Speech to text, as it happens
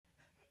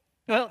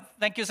Well,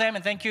 thank you, Sam,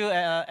 and thank you,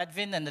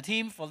 Edwin and the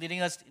team, for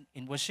leading us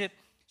in worship.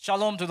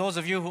 Shalom to those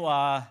of you who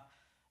are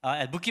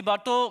at Bukit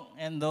Batok,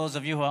 and those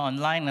of you who are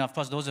online, and of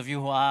course, those of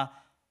you who are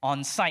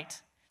on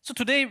site. So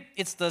today,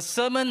 it's the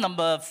sermon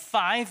number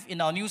 5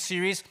 in our new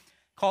series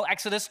called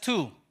Exodus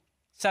 2,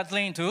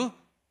 settling into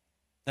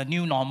the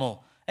new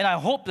normal. And I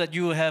hope that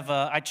you have,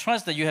 I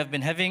trust that you have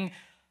been having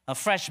a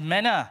fresh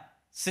manna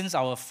since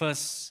our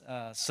first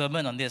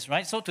sermon on this,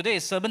 right? So today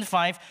is sermon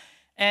 5,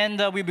 and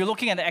we'll be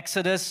looking at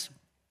Exodus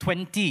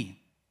 20.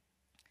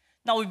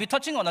 Now, we'll be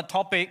touching on a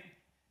topic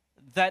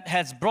that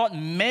has brought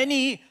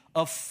many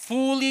a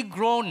fully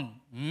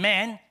grown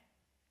man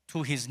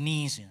to his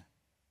knees,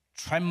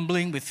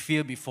 trembling with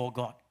fear before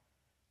God.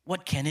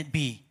 What can it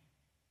be?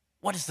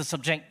 What is the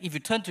subject? If you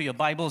turn to your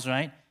Bibles,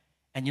 right,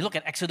 and you look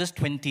at Exodus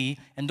 20,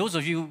 and those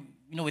of you,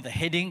 with the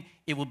heading,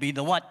 it will be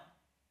the what?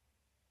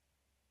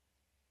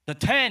 The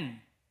 10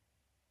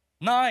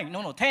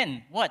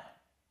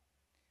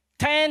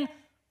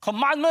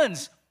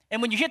 commandments.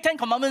 And when you hear 10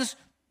 commandments,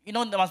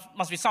 there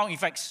must be sound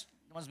effects.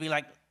 There must be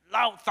like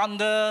loud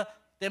thunder.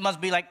 There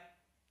must be like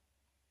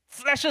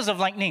flashes of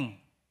lightning,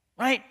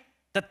 right?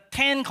 The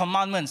 10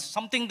 commandments,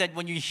 something that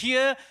when you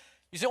hear,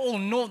 you say, oh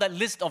no, that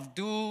list of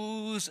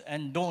do's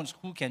and don'ts,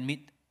 who can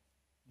meet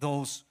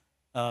those,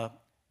 the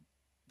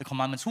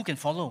commandments, who can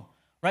follow,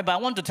 right? But I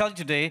want to tell you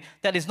today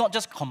that it's not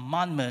just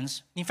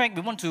commandments. In fact,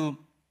 we want to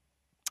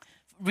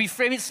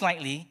reframe it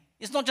slightly.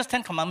 It's not just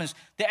 10 commandments.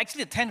 They're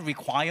actually 10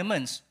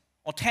 requirements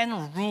or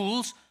 10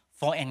 rules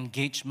for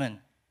engagement,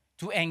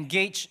 to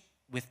engage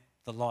with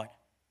the Lord.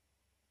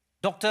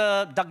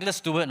 Dr. Douglas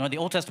Stewart, the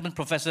Old Testament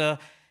professor,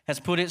 has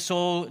put it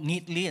so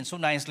neatly and so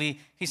nicely.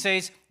 He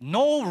says,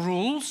 no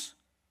rules,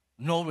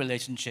 no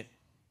relationship.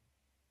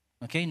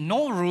 Okay,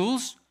 no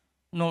rules,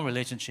 no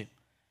relationship.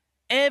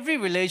 Every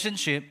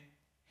relationship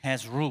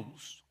has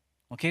rules.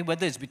 Okay,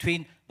 whether it's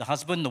between the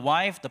husband, the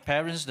wife, the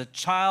parents, the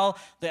child,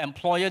 the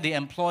employer, the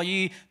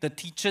employee, the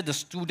teacher, the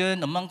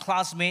student, among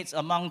classmates,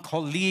 among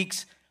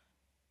colleagues,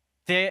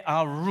 there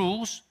are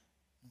rules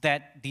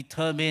that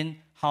determine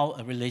how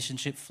a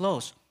relationship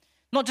flows.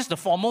 Not just the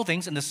formal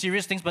things and the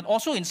serious things, but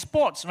also in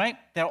sports, right?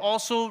 There are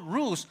also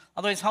rules.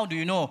 Otherwise, how do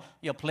you know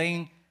you're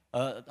playing,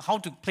 how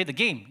to play the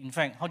game? In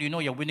fact, how do you know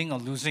you're winning or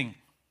losing?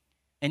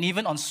 And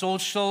even on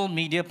social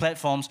media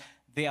platforms,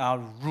 there are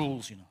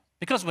rules,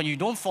 Because when you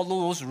don't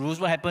follow those rules,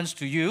 what happens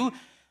to you?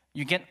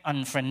 You get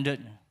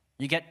unfriended.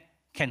 You get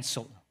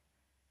cancelled.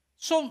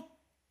 So,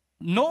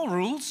 no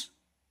rules,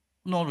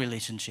 no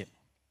relationship.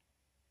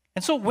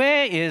 And so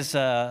where is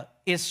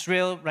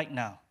Israel right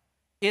now?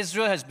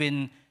 Israel has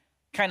been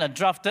kind of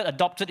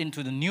adopted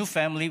into the new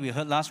family we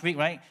heard last week,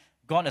 right?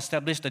 God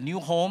established a new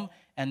home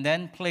and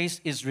then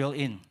placed Israel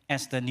in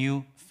as the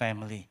new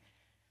family.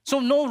 So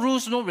no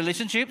rules, no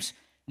relationships.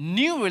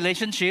 New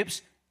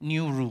relationships,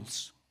 new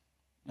rules.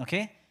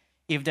 Okay?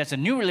 If there's a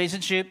new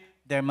relationship,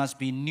 there must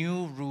be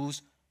new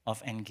rules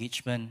of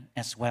engagement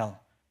as well,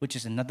 which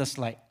is another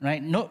slide,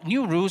 right? No,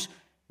 new rules,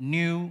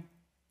 new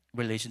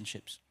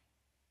relationships.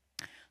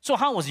 So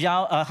how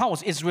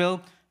was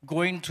Israel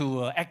going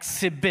to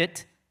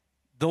exhibit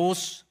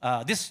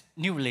this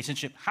new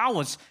relationship? How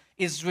was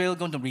Israel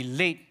going to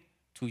relate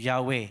to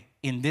Yahweh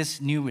in this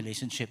new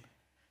relationship?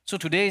 So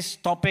today's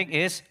topic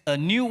is a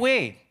new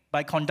way,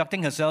 by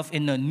conducting herself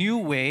in a new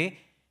way,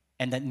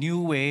 and that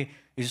new way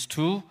is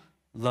to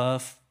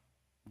love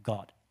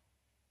God.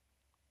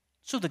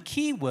 So the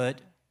key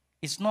word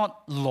is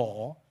not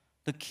law.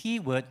 The key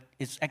word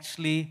is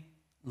actually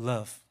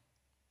love.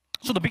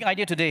 So the big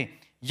idea today,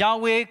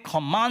 Yahweh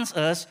commands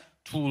us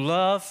to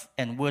love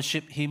and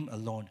worship Him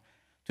alone.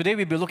 Today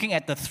we'll be looking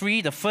at the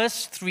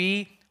first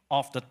three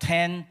of the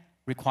 10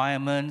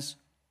 requirements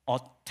or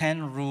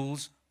 10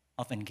 rules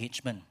of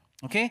engagement.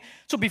 Okay?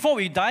 So before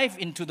we dive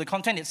into the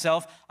content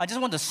itself, I just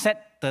want to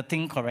set the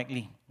thing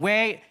correctly.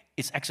 Where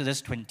is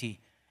Exodus 20?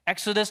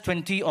 Exodus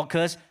 20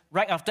 occurs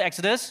right after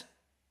Exodus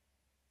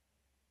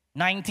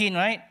 19,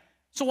 right?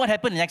 So what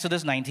happened in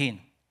Exodus 19?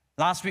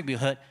 Last week we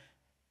heard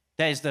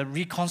there is the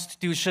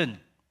reconstitution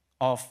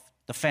of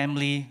the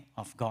family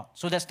of God.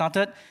 So that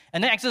started.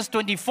 And then Exodus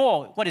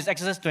 24, what is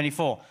Exodus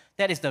 24?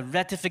 That is the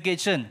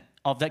ratification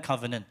of that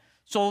covenant.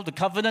 So the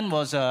covenant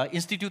was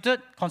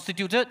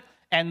constituted,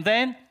 and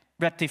then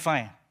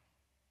ratified.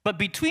 But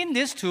between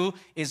these two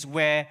is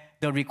where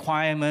the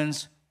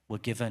requirements were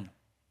given.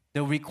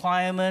 The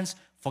requirements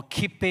for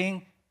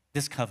keeping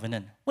this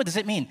covenant. What does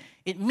it mean?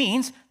 It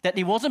means that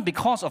it wasn't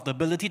because of the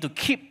ability to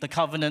keep the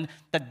covenant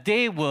that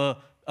they were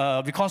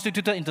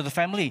reconstituted into the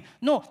family.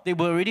 No, they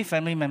were already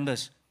family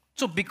members.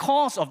 So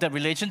because of that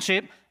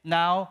relationship,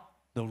 now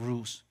the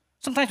rules.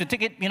 Sometimes we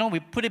take it, we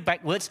put it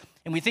backwards,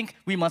 and we think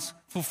we must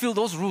fulfill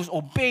those rules,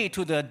 obey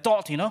to the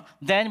dot,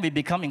 then we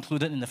become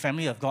included in the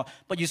family of God.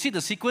 But you see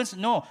the sequence?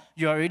 No,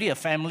 you're already a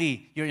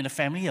family. You're in the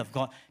family of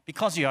God.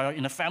 Because you are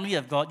in the family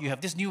of God, you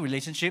have this new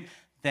relationship,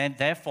 then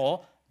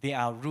therefore, there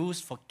are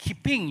rules for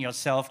keeping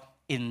yourself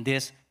in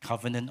this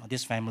covenant or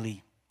this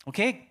family.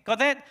 Okay, got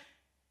that?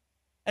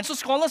 And so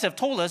scholars have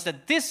told us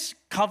that this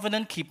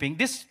covenant keeping,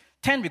 this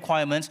 10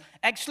 requirements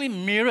actually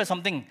mirror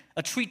something,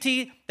 a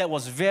treaty that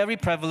was very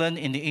prevalent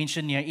in the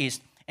ancient Near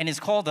East, and it's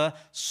called the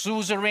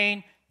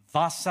Suzerain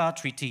Vasa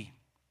Treaty.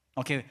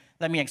 Okay,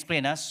 let me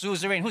explain.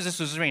 Suzerain, who's the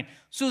suzerain?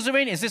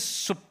 Suzerain is this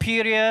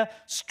superior,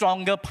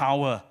 stronger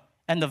power,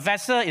 and the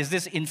Vasa is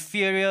this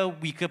inferior,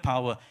 weaker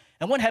power.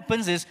 And what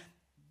happens is,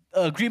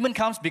 agreement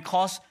comes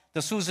because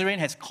the suzerain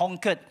has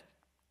conquered,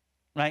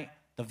 right,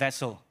 the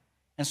vassal.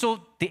 And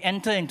so they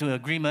enter into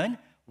agreement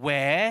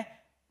where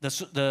the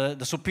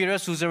superior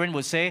suzerain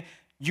would say,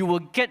 you will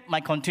get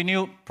my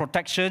continued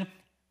protection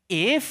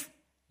if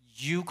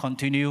you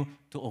continue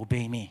to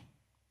obey me.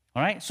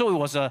 All right? So it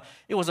was a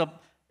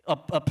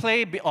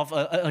play of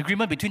an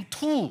agreement between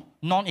two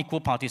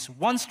non-equal parties,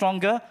 one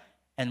stronger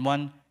and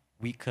one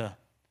weaker.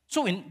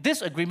 So in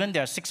this agreement,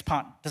 there are 6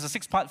 parts. There's a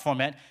 6-part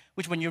format,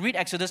 which when you read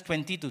Exodus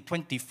 20 to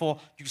 24,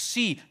 you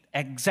see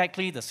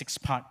exactly the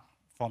 6-part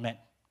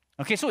format.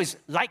 Okay, so it's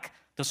like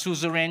the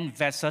Suzerain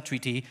Vasa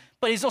Treaty,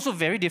 but it's also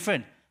very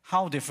different.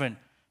 How different?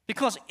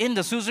 Because in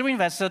the Suzerain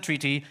Vasa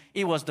Treaty,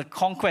 it was the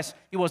conquest.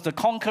 It was the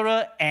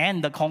conqueror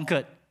and the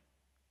conquered.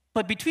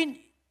 But between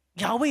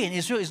Yahweh and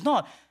Israel, it's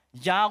not.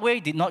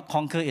 Yahweh did not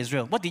conquer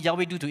Israel. What did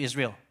Yahweh do to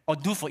Israel? Or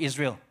do for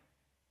Israel?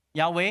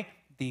 Yahweh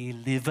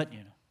delivered,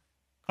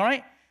 All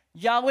right?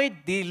 Yahweh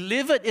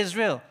delivered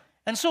Israel.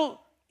 And so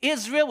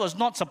Israel was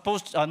not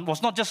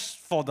just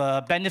for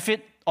the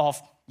benefit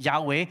of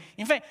Yahweh.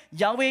 In fact,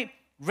 Yahweh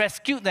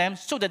rescued them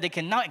so that they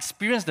can now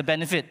experience the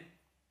benefit.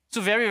 So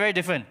very, very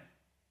different.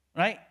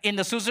 Right? In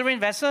the Suzerain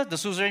Vasa, the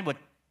suzerain would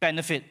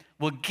benefit,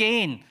 would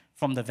gain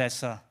from the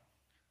Vasa.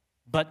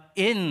 But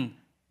in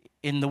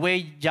the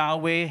way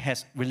Yahweh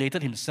has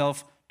related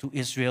himself to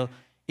Israel,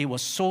 it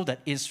was so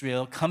that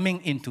Israel,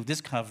 coming into this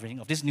covering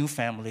of this new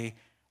family,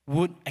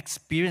 would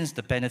experience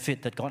the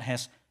benefit that God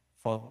has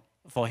for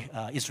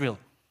Israel.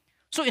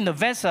 So in the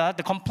Vasa,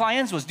 the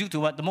compliance was due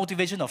to what? The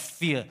motivation of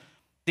fear.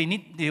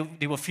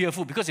 They were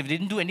fearful because if they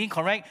didn't do anything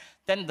correct,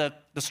 then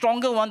the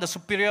stronger one, the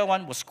superior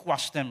one, will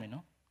squash them,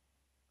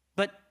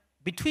 But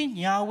between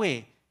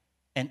Yahweh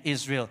and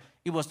Israel,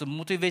 it was the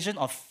motivation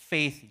of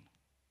faith,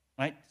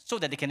 right? So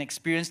that they can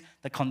experience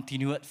the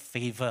continued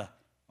favor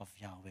of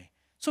Yahweh.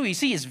 So you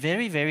see, it's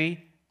very,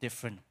 very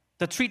different.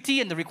 The treaty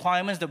and the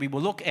requirements that we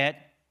will look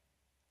at,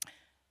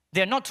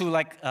 they're not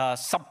to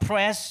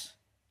suppress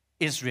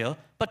Israel,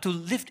 but to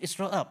lift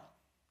Israel up.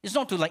 It's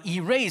not to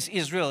erase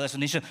Israel as a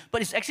nation,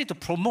 but it's actually to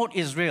promote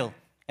Israel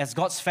as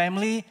God's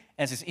family,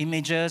 as his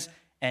images,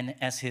 and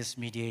as his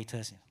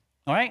mediators.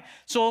 All right?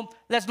 So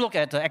let's look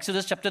at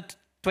Exodus chapter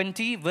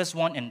 20, verse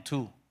 1 and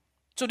 2.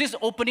 So these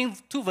opening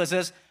 2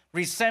 verses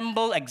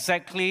resemble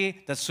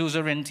exactly the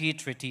suzerainty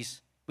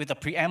treaties with a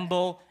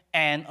preamble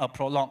and a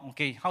prologue.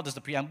 Okay, how does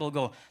the preamble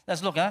go?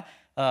 Let's look.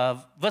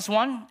 Verse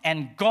 1,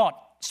 and God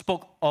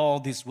spoke all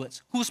these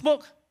words. Who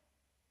spoke?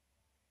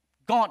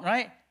 God,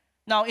 right?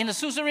 Now, in the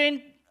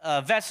suzerain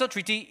Vasa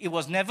Treaty, it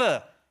was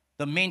never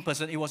the main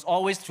person. It was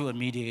always through a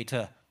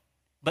mediator.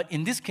 But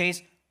in this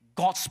case,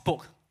 God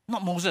spoke,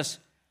 not Moses.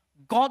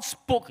 God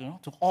spoke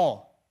to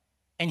all.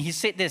 And he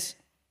said this,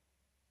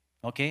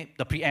 okay,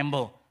 the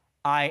preamble,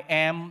 I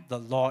am the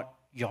Lord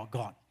your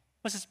God.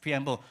 What's this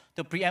preamble?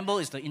 The preamble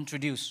is to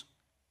introduce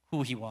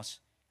who he was.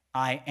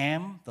 I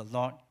am the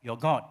Lord your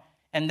God.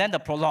 And then the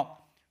prologue.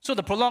 So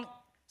the prologue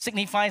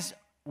signifies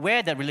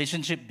where the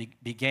relationship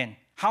began.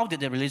 How did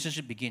the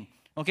relationship begin?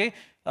 Okay,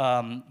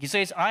 he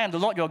says, I am the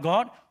Lord your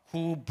God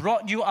who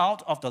brought you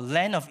out of the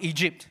land of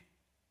Egypt,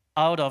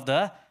 out of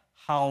the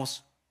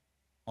house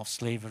of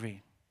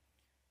slavery.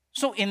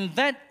 So in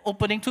that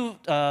opening two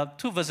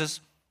verses,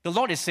 the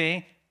Lord is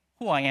saying,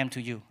 who I am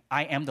to you.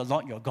 I am the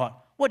Lord your God.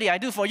 What did I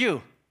do for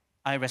you?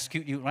 I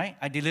rescued you, right?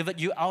 I delivered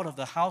you out of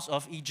the house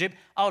of Egypt,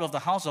 out of the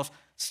house of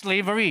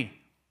slavery.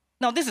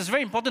 Now, this is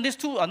very important. These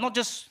two are not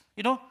just,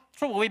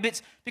 throwaway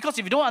bits. Because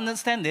if you don't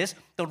understand this,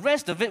 the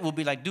rest of it will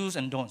be like do's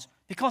and don'ts.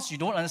 Because you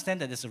don't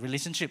understand that there's a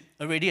relationship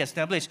already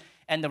established.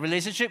 And the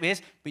relationship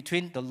is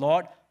between the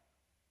Lord,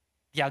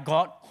 their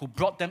God, who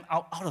brought them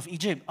out of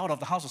Egypt, out of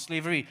the house of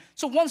slavery.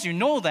 So once you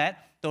know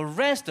that, the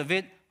rest of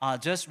it are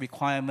just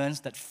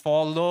requirements that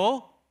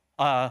follow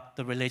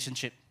the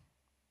relationship.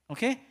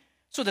 Okay?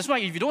 So that's why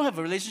if you don't have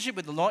a relationship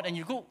with the Lord and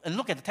you go and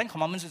look at the 10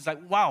 Commandments, it's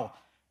like, wow,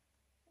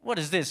 what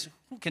is this?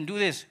 Who can do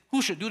this?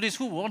 Who should do this?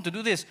 Who want to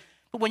do this?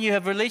 But when you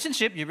have a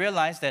relationship, you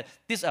realize that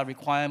these are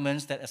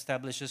requirements that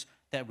establishes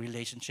that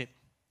relationship.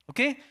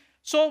 Okay?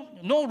 So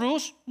no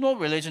rules, no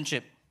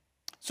relationship.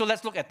 So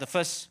let's look at the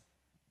first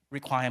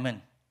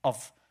requirement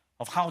of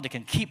how they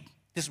can keep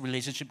this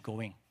relationship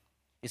going.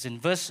 It's in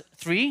verse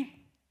 3,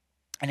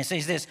 and it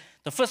says this.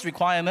 The first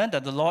requirement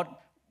that the Lord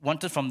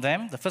wanted from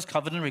them, the first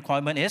covenant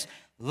requirement is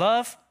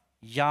love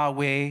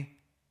Yahweh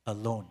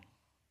alone.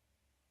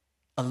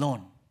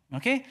 Alone.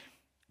 Okay?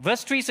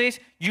 Verse 3 says,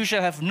 you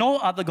shall have no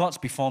other gods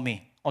before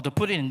me. Or to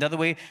put it in another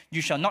way, you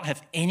shall not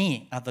have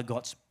any other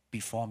gods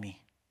before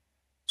me.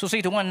 So say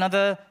to one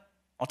another,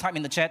 or type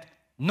in the chat,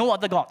 no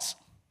other gods.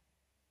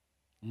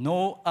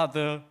 No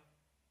other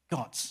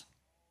gods.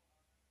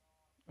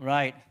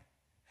 Right.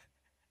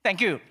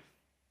 Thank you.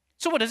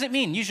 So what does it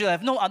mean? You shall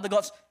have no other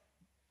gods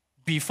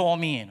before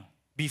me. You know?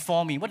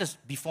 Before me. What does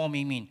before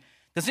me mean?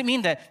 Does it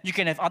mean that you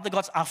can have other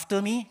gods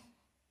after me?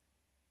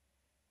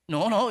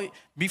 No.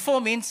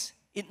 Before means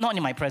not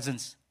in my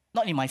presence,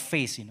 not in my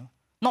face, you know.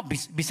 Not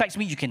besides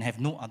me, you can have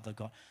no other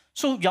God.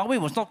 So Yahweh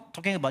was not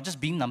talking about just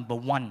being number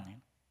one,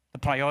 the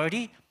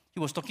priority. He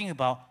was talking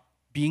about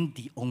being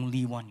the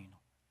only one, you know.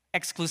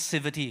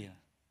 Exclusivity,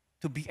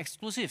 to be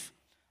exclusive.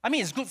 I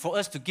mean, it's good for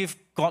us to give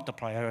God the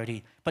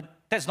priority, but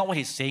that's not what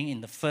he's saying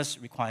in the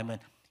first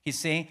requirement. He's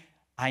saying,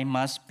 I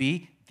must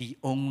be the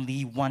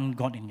only one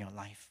God in your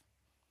life.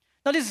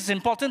 Now, this is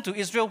important to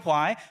Israel.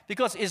 Why?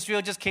 Because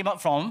Israel just came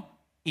out from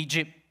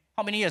Egypt.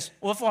 How many years?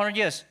 Over 400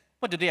 years.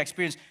 What did they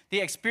experience? They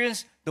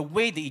experienced the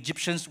way the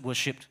Egyptians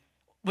worshipped,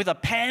 with a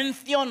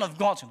pantheon of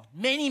gods. You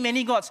know,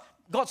 many gods.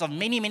 Gods of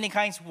many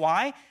kinds.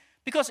 Why?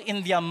 Because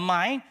in their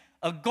mind,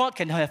 a God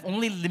can have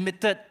only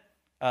limited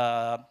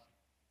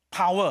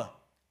power,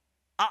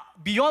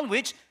 beyond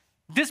which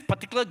this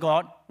particular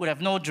God would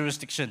have no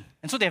jurisdiction.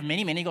 And so they have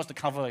many gods to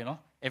cover, you know,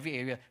 every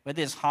area.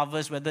 Whether it's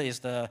harvest, whether it's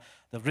the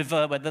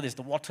river, whether it's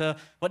the water,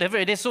 whatever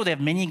it is. So they have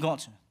many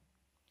gods.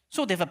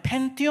 So they have a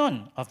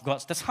pantheon of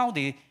gods. That's how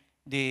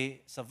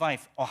they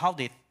survive, or how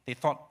they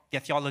thought,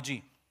 their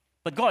theology.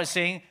 But God is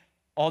saying,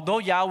 although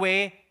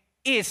Yahweh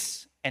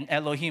is an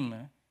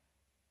Elohim,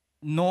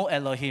 no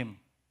Elohim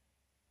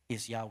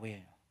is Yahweh.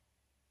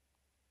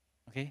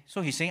 Okay,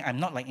 so he's saying, I'm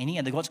not like any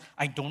other gods.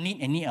 I don't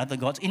need any other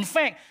gods. In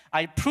fact,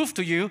 I proved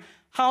to you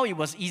how it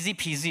was easy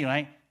peasy,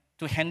 right,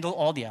 to handle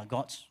all their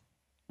gods.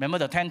 Remember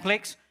the 10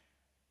 plagues?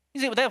 He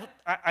said, well,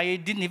 I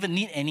didn't even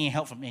need any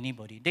help from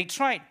anybody. They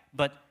tried,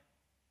 but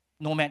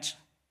no match.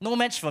 No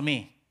match for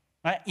me.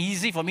 Right?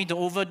 Easy for me to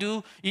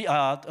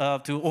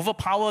to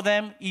overpower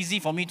them. Easy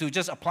for me to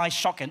just apply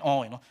shock and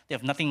awe. You know, they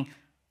have nothing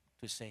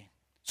to say.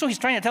 So he's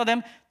trying to tell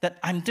them that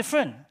I'm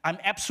different. I'm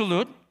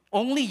absolute.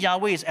 Only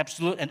Yahweh is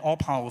absolute and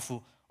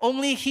all-powerful.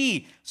 Only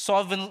He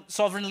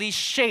sovereignly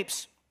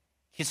shapes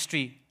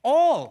history,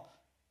 all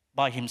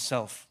by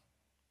Himself.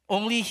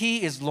 Only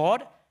He is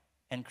Lord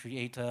and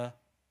Creator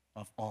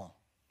of all.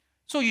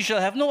 So you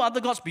shall have no other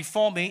gods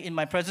before me. In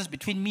my presence,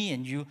 between me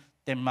and you,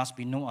 there must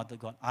be no other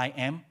God. I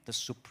am the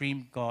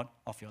supreme God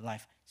of your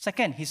life.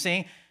 Second, he's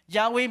saying,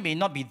 Yahweh may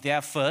not be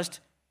there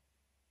first,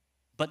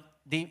 but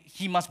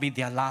He must be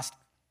their last.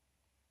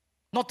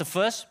 Not the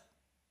first,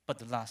 but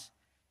the last.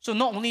 So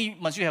not only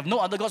must you have no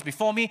other gods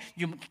before me,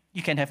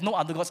 you can have no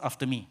other gods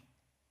after me.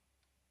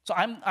 So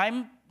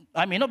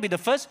I may not be the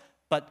first,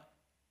 but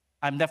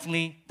I'm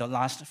definitely the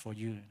last for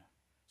you.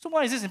 So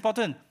why is this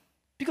important?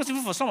 Because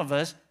even for some of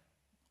us,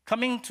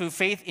 coming to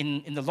faith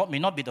in the Lord may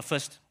not be the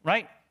first,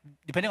 right?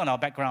 Depending on our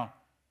background.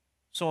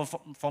 So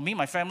for me,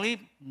 my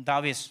family,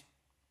 Davis.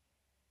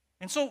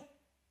 And so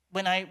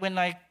when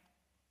I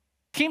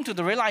came to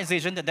the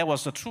realization that there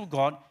was a true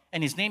God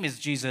and His name is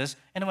Jesus,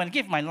 and when I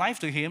gave my life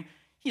to Him,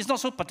 He's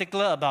not so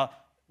particular about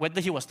whether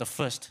He was the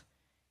first.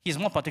 He's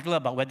more particular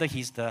about whether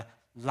He's the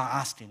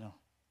last, you know.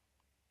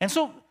 And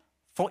so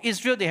for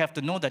Israel, they have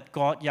to know that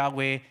God,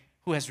 Yahweh,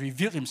 who has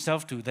revealed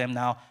Himself to them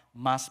now,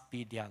 must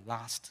be their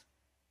last.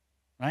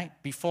 Right?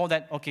 Before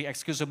that, okay,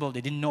 excusable,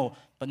 they didn't know.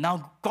 But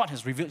now God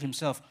has revealed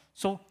Himself.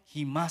 So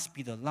He must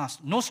be the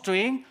last. No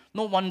straying,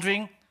 no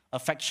wandering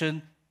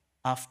affection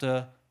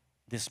after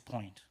this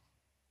point.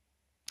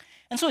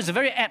 And so it's a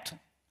very apt,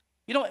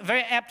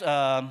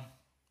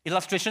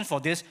 illustration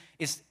for this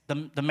is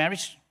the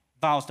marriage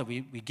vows that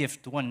we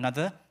give to one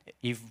another.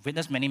 You've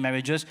witnessed many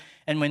marriages.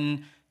 And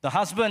when the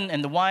husband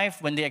and the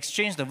wife, when they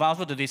exchange the vows,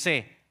 what do they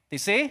say? They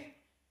say,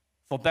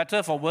 for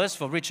better, for worse,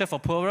 for richer, for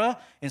poorer,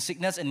 in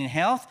sickness and in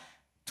health,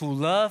 to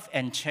love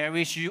and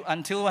cherish you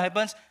until what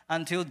happens?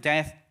 Until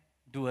death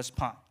do us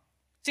part.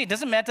 See, it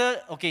doesn't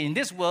matter, okay, in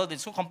this world,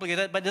 it's so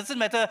complicated, but it doesn't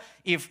matter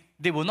if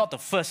they were not the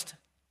first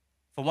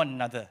for one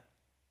another.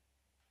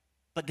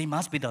 But they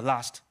must be the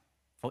last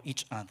for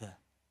each other.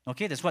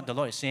 Okay, that's what the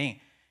Lord is saying.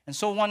 And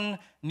so one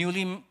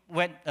newly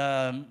wed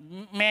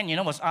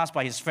man, was asked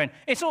by his friend,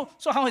 hey, so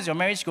how is your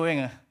marriage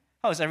going?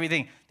 How is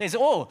everything? They said,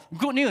 oh,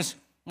 good news.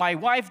 My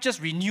wife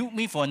just renewed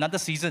me for another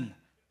season.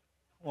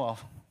 Wow.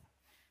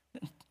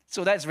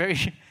 So that's very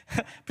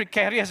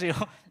precarious, You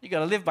got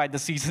to live by the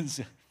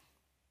seasons.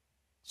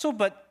 So,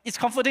 but it's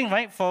comforting,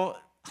 right, for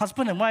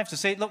husband and wife to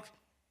say, look,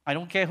 I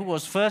don't care who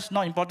was first,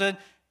 not important,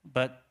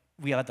 but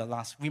we are the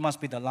last. We must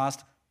be the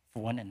last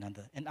for one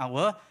another. And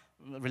our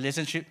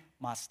relationship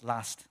must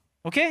last.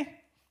 Okay?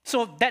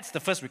 So that's the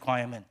first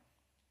requirement.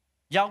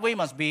 Yahweh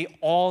must be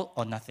all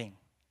or nothing.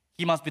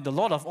 He must be the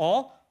Lord of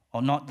all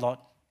or not Lord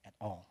at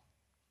all.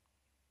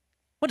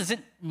 What does it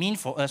mean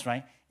for us,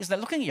 right? It's like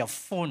looking at your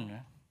phone,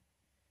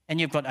 and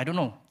you've got,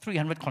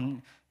 300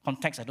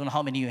 contacts. I don't know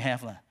how many you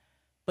have.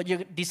 But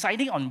you're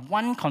deciding on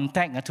one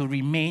contact to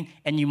remain,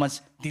 and you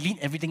must delete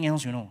everything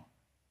else,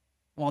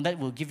 Well, that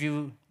will give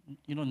you,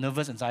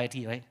 nervous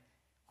anxiety, right?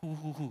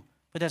 Who?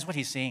 But that's what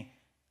he's saying.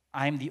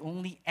 I'm the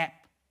only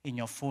app in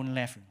your phone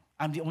left.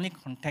 I'm the only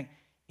contact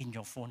in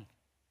your phone.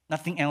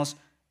 Nothing else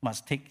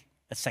must take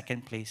a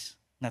second place.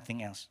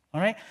 Nothing else.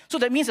 All right? So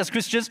that means as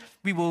Christians,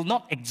 we will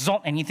not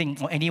exalt anything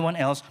or anyone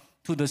else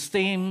to the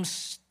same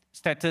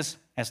status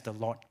as the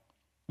Lord.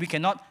 We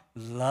cannot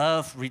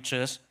love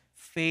riches,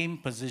 fame,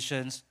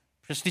 positions,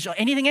 prestige, or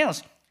anything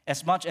else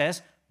as much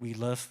as we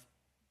love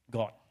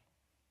God.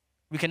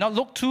 We cannot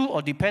look to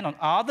or depend on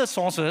other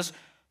sources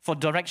for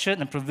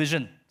direction and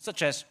provision,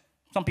 such as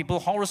some people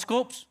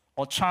horoscopes,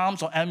 or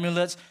charms, or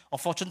amulets, or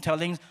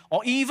fortune-tellings,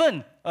 or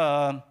even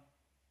the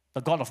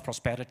God of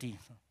prosperity.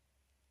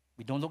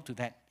 We don't look to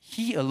that.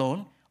 He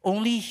alone,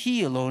 only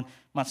He alone,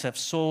 must have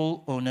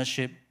sole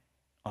ownership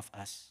of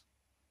us.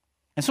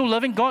 And so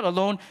loving God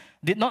alone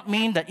did not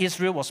mean that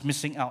Israel was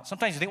missing out.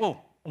 Sometimes you think, oh,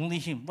 only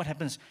Him, what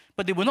happens?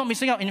 But they were not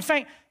missing out. In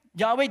fact,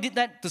 Yahweh did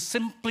that to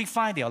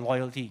simplify their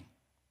loyalty.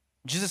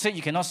 Jesus said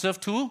you cannot serve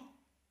two,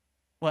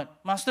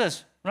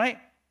 masters, right?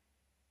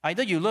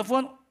 Either you love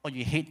one or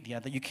you hate the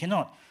other. You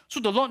cannot. So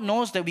the Lord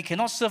knows that we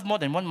cannot serve more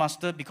than one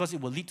master because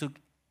it will lead to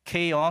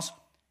chaos,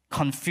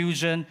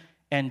 confusion,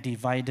 and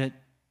divided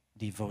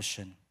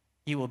devotion.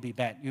 It will be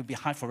bad. It will be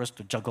hard for us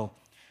to juggle.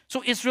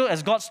 So Israel,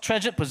 as God's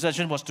treasured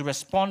possession, was to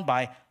respond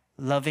by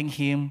loving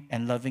Him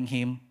and loving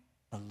Him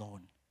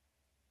alone.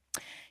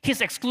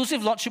 His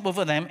exclusive lordship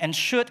over them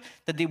ensured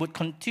that they would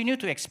continue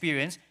to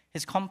experience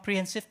His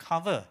comprehensive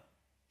cover,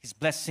 His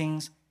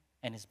blessings,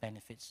 and His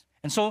benefits.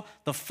 And so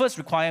the first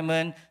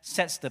requirement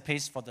sets the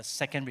pace for the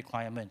second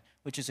requirement,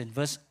 which is in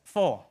verse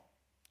 4.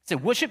 It says,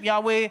 worship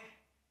Yahweh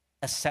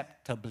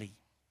acceptably.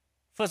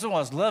 First one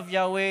was love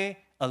Yahweh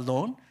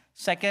alone.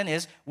 Second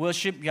is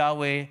worship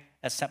Yahweh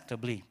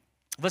acceptably.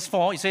 Verse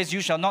 4, it says,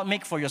 you shall not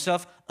make for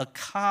yourself a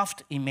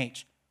carved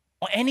image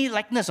or any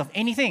likeness of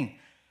anything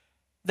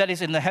that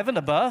is in the heaven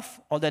above,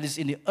 or that is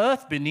in the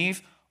earth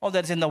beneath, or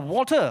that is in the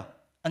water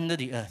under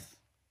the earth.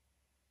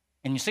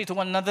 And you say to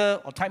one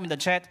another, or type in the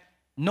chat,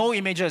 no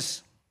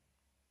images.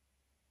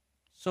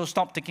 So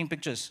stop taking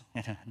pictures.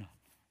 No.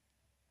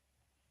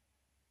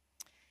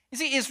 You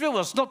see, Israel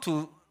was not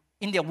to,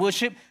 in their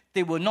worship,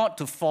 they were not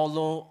to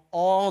follow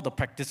all the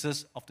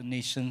practices of the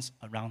nations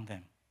around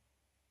them.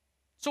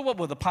 So what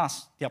were their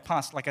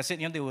past? Like I said,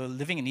 they were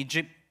living in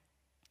Egypt,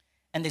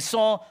 and they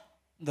saw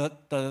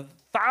the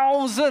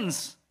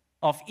thousands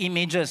of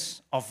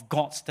images of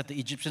gods that the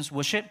Egyptians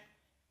worshipped.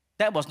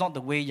 That was not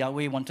the way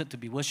Yahweh wanted to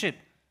be worshipped.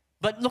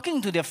 But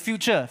looking to their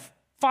future,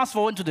 fast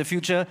forward to the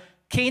future,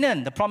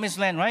 Canaan, the promised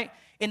land, right?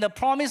 In the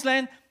promised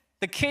land,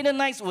 the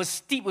Canaanites were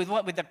steeped with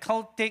what? With the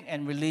cultic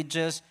and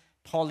religious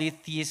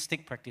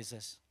polytheistic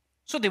practices.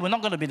 So they were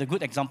not going to be the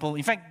good example.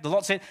 In fact, the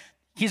Lord said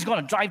He's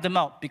going to drive them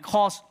out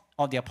because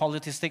of their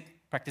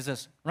polytheistic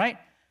practices, right?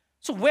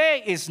 So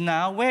where is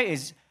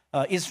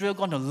Israel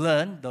going to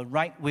learn the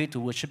right way to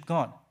worship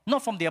God?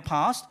 Not from their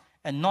past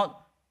and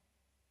not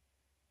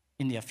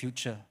in their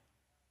future.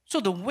 So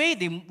the way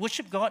they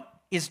worship God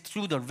is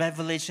through the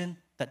revelation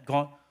that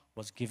God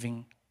was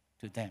giving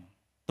to them,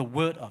 the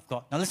Word of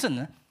God. Now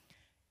listen,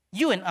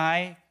 you and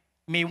I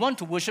may want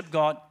to worship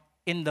God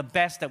in the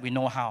best that we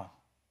know how,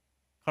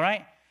 all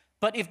right?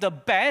 But if the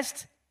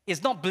best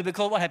is not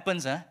biblical, what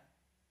happens?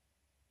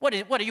 What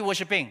are you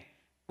worshiping?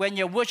 When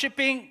you're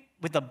worshiping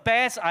with the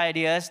best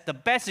ideas, the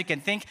best you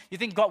can think, you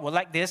think God will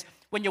like this.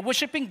 When you're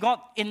worshiping God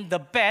in the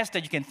best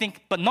that you can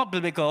think, but not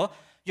biblical,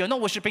 you're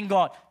not worshiping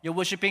God, you're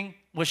worshiping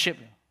worship.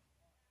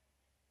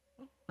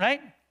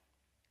 Right?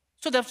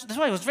 So that's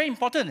why it was very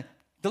important.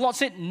 The Lord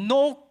said,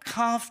 no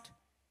carved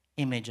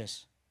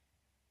images,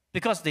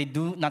 because they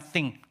do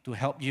nothing to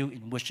help you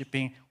in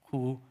worshiping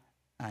who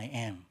I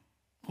am,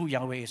 who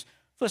Yahweh is.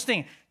 First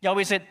thing,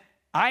 Yahweh said,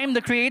 I am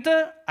the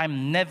creator,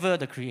 I'm never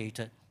the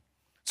created.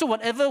 So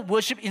whatever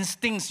worship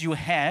instincts you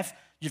have,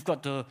 you've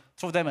got to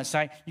throw them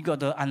aside, you've got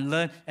to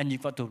unlearn, and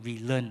you've got to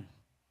relearn.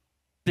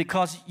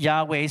 Because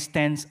Yahweh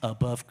stands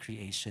above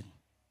creation,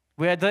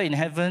 whether in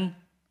heaven,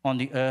 on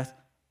the earth,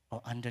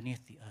 or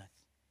underneath the earth.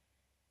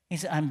 He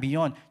said, I'm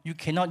beyond. You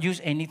cannot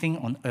use anything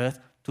on earth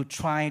to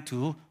try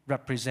to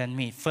represent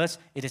me. First,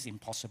 it is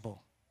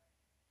impossible.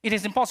 It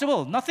is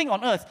impossible. Nothing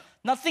on earth,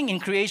 nothing in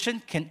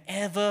creation can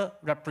ever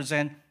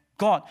represent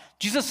God.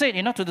 Jesus said,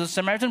 to the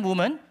Samaritan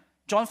woman,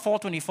 John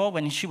 4:24,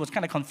 when she was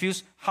kind of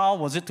confused, how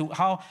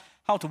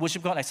to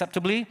worship God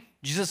acceptably,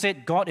 Jesus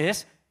said, God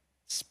is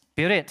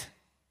spirit.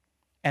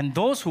 And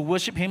those who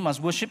worship Him must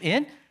worship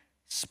in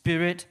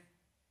spirit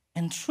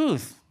and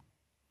truth.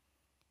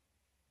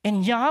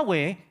 And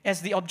Yahweh,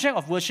 as the object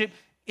of worship,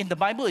 in the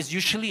Bible is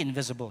usually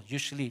invisible,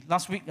 usually.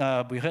 Last week,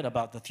 we heard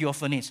about the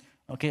theophanies.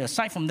 Okay,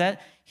 aside from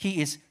that, He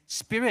is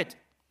spirit.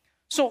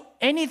 So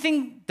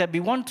anything that we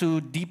want to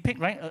depict,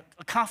 right,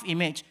 a carved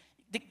image,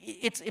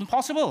 it's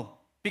impossible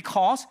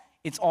because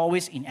it's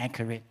always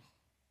inaccurate.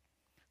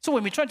 So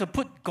when we try to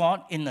put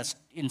God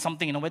in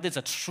something, whether it's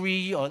a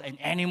tree or an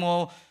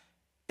animal,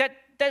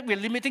 that we're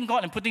limiting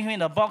God and putting Him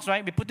in a box,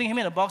 right? We're putting Him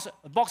in a box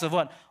of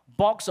what?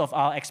 Box of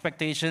our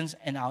expectations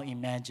and our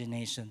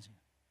imaginations.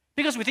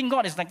 Because we think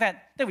God is like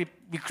that. Then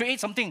we create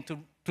something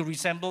to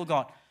resemble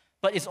God.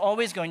 But it's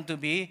always going to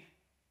be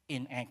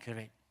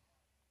inaccurate.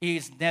 It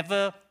is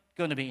never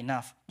going to be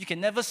enough. You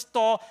can never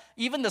store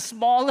even the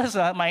smallest,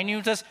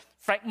 minutest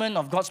fragment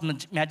of God's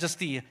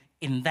majesty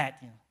in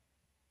that.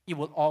 It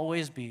will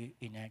always be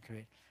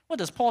inaccurate. What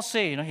does Paul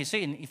say? He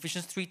said in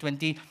Ephesians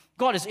 3:20,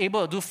 God is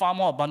able to do far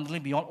more abundantly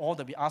beyond all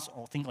that we ask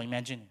or think or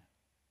imagine.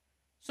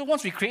 So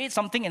once we create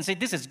something and say,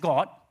 this is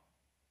God,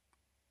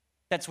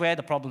 that's where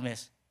the problem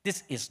is.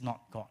 This is not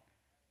God.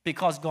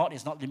 Because God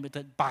is not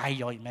limited by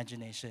your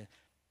imagination.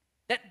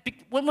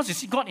 Once you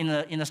see God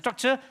in a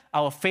structure,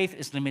 our faith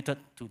is limited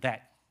to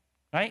that.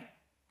 Right?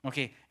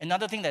 Okay,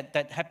 another thing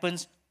that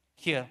happens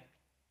here.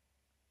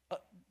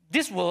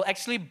 This will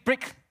actually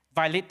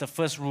violate the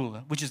first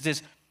rule, which is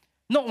this.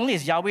 Not only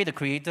is Yahweh the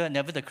creator,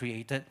 never the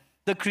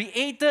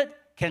created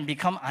can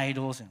become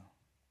idols.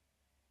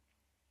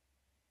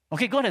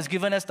 Okay, God has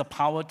given us the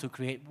power to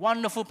create,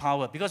 wonderful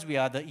power, because we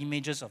are the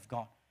images of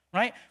God,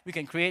 right? We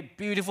can create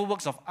beautiful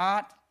works of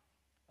art,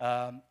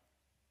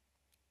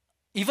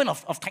 even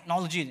of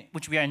technology,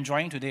 which we are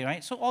enjoying today,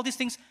 right? So all these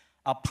things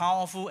are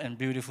powerful and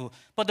beautiful.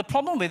 But the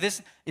problem with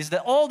this is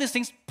that all these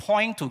things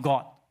point to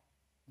God.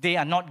 They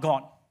are not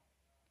God.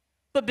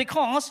 But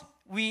because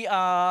we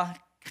are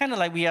kind of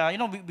like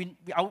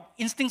our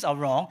instincts are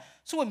wrong,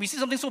 so when we see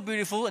something so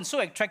beautiful and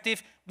so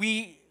attractive,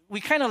 we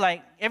kind of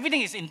like,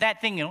 everything is in that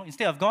thing,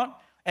 instead of God,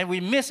 and we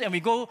miss and we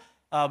don't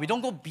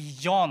go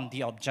beyond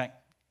the object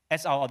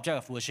as our object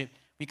of worship.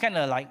 We kind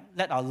of like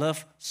let our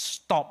love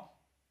stop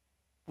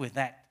with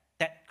that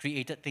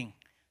created thing.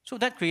 So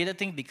that created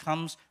thing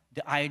becomes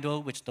the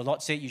idol, which the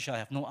Lord said, you shall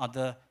have no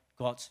other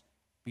gods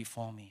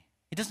before me.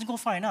 It doesn't go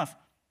far enough.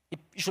 It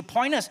should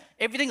point us,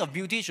 everything of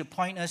beauty should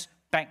point us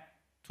back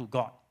to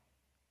God.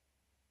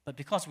 But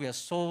because we are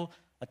so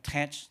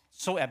attached,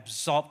 so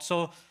absorbed,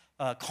 so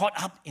caught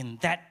up in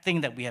that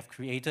thing that we have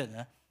created,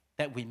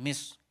 that we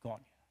miss God.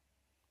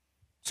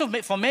 So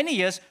for many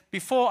years,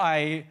 before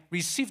I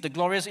received the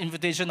glorious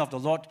invitation of the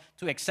Lord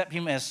to accept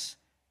Him as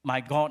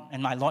my God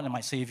and my Lord and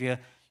my Savior,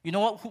 you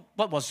know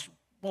what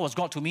was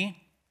God to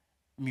me?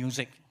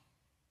 Music.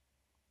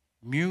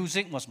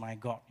 Music was my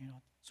God.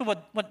 So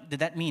what did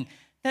that mean?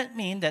 That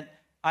means that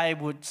I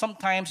would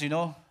sometimes,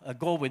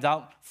 go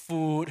without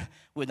food,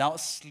 without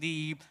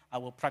sleep. I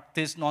will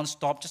practice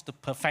non-stop just to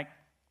perfect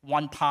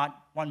one part,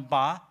 one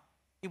bar.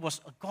 It was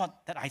a God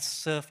that I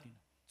served.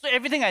 So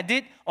everything I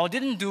did or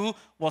didn't do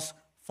was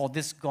for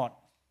this God.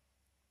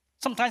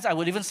 Sometimes I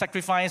would even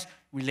sacrifice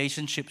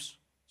relationships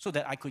so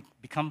that I could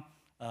become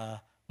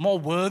more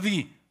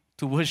worthy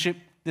to worship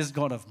this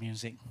God of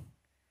music.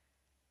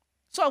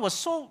 So I was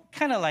so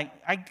kind of like,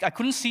 I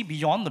couldn't see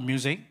beyond the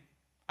music.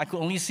 I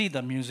could only see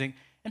the music.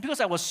 And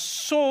because I was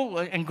so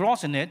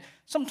engrossed in it,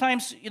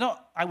 sometimes,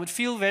 I would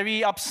feel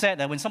very upset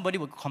that when somebody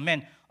would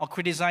comment or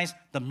criticize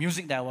the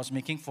music that I was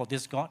making for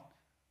this God.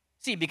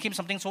 See, it became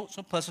something so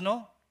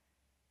personal.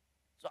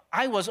 So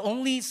I was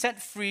only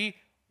set free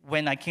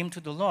when I came to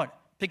the Lord.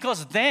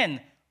 Because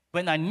then,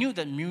 when I knew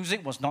that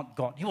music was not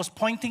God, He was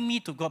pointing me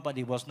to God, but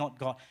it was not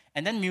God.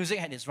 And then music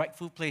had its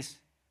rightful place,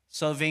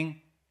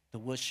 serving the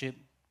worship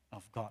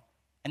of God.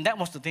 And that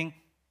was the thing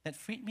that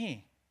freed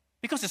me.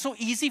 Because it's so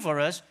easy for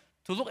us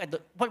to look at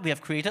what we have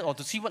created or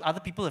to see what other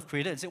people have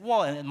created and say,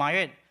 wow, and admire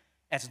it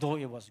as though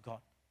it was God.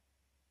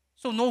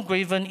 So no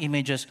graven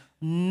images,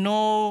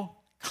 no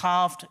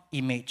carved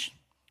image.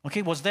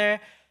 Okay, was there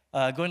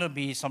going to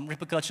be some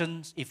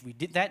repercussions if we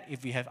did that,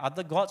 if we have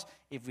other gods,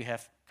 if we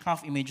have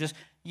carved images?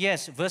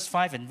 Yes, verse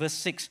 5 and verse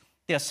 6,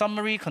 there are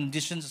summary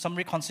conditions,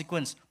 summary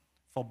consequence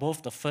for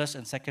both the first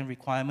and second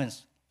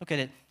requirements. Look at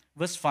it.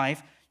 Verse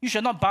 5, you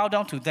shall not bow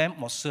down to them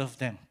or serve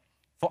them.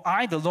 For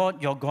I, the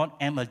Lord your God,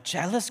 am a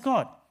jealous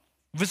God,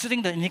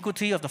 visiting the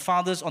iniquity of the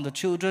fathers on the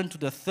children to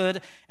the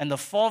third and the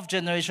fourth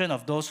generation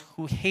of those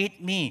who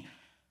hate me,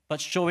 but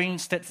showing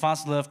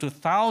steadfast love to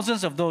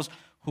thousands of those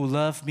who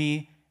love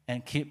me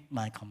and keep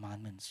my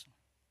commandments.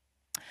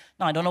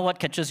 Now, I don't know what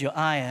catches your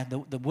eye.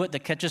 The word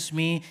that catches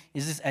me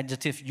is this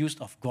adjective used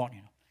of God.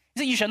 He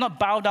said, you shall not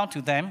bow down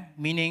to them,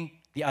 meaning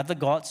the other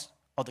gods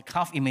or the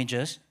carved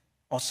images,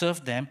 or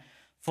serve them,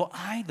 for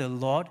I, the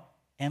Lord,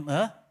 am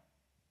a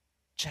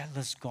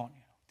jealous God.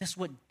 This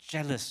word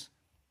jealous.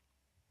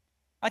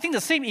 I think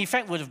the same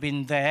effect would have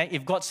been there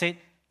if God said,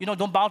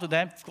 don't bow to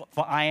them,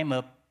 for I am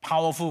a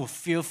powerful,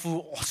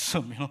 fearful,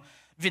 awesome,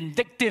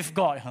 vindictive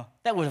God.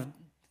 That would have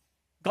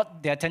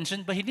got their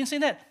attention, but He didn't say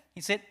that.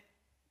 He said,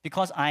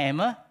 because I am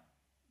a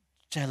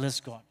jealous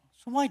God.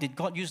 So why did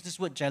God use this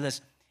word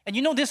jealous? And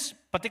this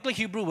particular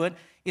Hebrew word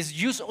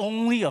is used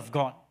only of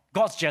God.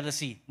 God's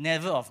jealousy,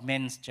 never of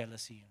man's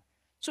jealousy.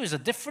 So it's a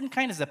different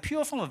kind, it's a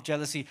pure form of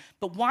jealousy.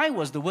 But why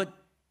was the word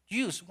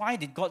used? Why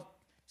did God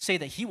say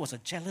that He was a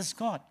jealous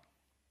God?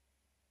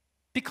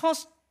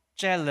 Because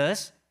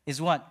jealous is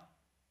what?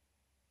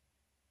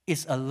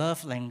 It's a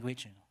love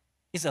language.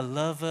 It's a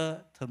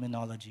lover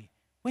terminology.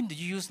 When did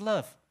you use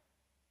love?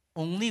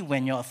 Only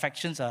when your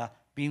affections are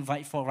being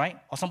vied for, right?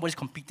 Or somebody's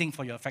competing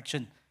for your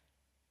affection.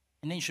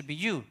 And then it should be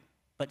you,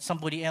 but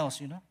somebody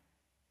else,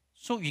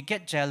 So you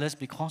get jealous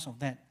because of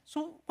that.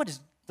 So what is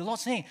the Lord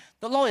saying?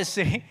 The Lord is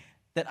saying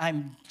that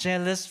I'm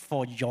jealous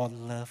for your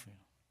love.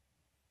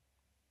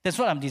 That's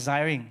what I'm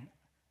desiring.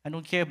 I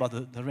don't care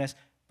about the rest,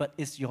 but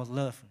it's your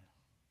love.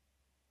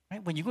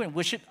 Right? When you go and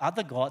worship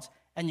other gods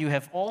and you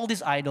have all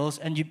these idols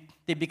and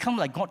they become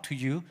like God to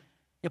you,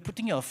 You're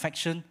putting your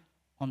affection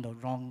on the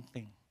wrong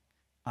thing.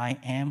 I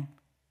am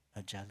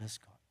a jealous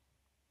God.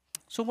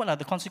 So what are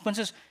the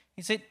consequences?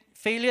 He said,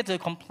 failure to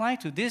comply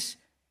to this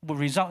will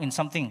result in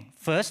something.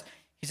 First,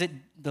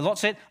 the Lord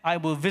said, I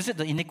will visit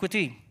the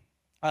iniquity,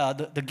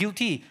 the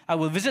guilty. I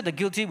will visit the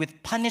guilty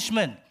with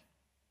punishment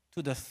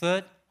to the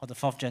third or the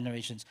fourth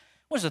generations.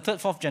 What is the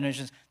third, fourth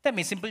generations? That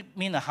may simply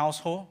mean a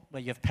household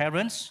where you have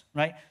parents,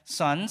 right?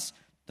 Sons,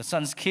 the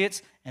sons'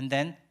 kids, and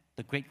then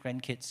the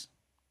great-grandkids.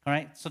 All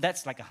right? So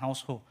that's like a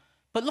household.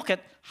 But look at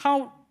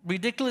how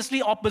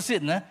ridiculously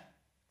opposite,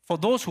 for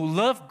those who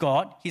love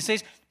God, he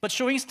says, but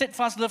showing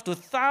steadfast love to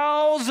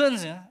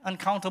thousands,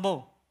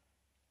 uncountable,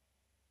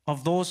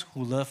 of those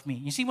who love me.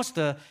 You see what's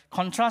the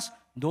contrast?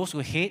 Those who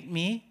hate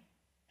me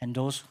and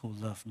those who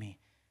love me.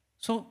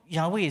 So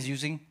Yahweh is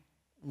using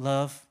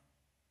love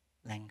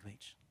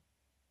language.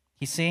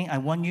 He's saying, I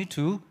want you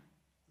to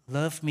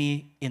love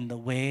me in the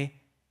way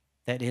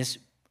that is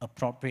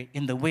appropriate,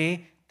 in the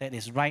way that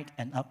is right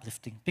and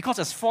uplifting. Because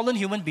as fallen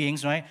human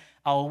beings, right,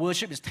 our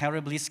worship is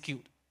terribly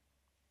skewed.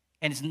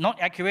 And it's not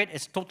accurate,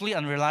 it's totally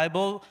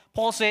unreliable.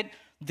 Paul said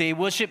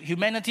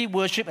humanity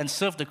worship and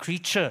serve the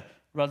creature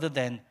rather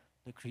than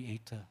the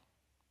Creator.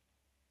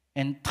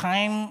 And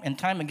time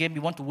again, we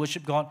want to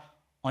worship God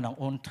on our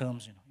own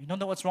terms. You don't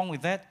know what's wrong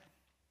with that?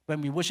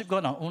 When we worship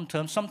God on our own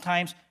terms,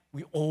 sometimes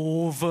we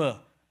over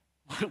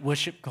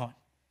worship God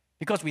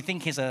because we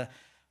think He's a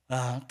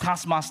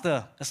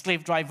taskmaster, a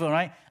slave driver,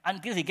 right?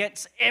 Until He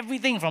gets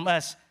everything from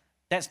us.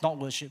 That's not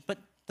worship. But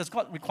does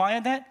God require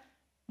that?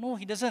 No,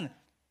 He doesn't.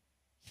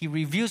 He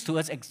reveals to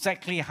us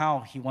exactly how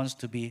He wants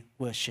to be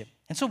worshipped.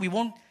 And so we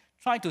won't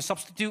try to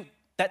substitute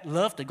that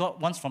love that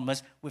God wants from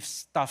us with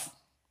stuff.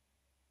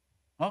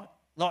 Well,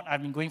 Lord,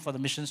 I've been going for the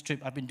missions trip.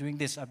 I've been doing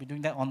this. I've been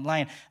doing that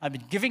online. I've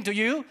been giving to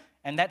you.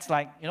 And that's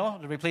like,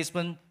 the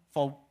replacement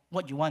for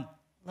what you want.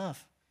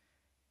 Love.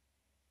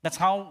 That's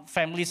how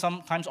families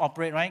sometimes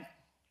operate, right?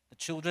 The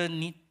children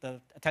need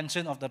the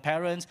attention of the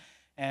parents.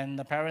 And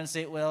the parents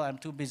say, well, I'm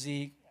too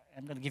busy.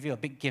 I'm going to give you a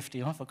big gift,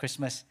 for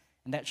Christmas.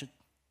 And that should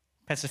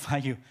pacify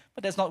you.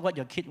 But that's not what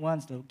your kid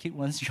wants. The kid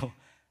wants your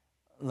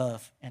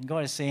love. And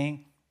God is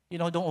saying,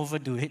 don't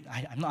overdo it.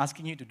 I'm not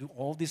asking you to do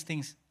all these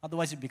things.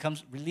 Otherwise, it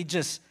becomes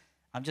religious.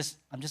 I'm just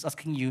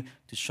asking you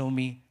to show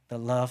me the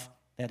love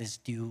that is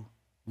due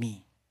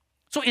me.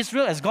 So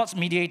Israel, as God's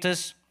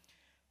mediators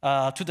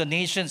to the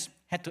nations,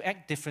 had to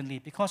act differently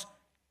because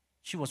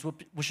she was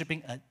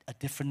worshiping a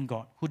different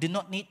God who did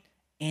not need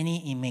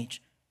any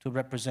image to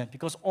represent,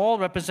 because all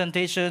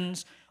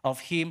representations of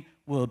Him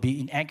will be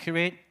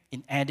inaccurate,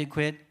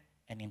 inadequate,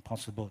 and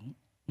impossible.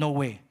 No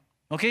way.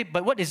 Okay,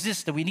 but what is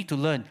this that we need to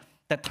learn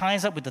that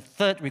ties up with the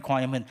third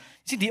requirement?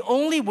 See, the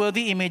only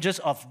worthy images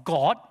of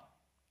God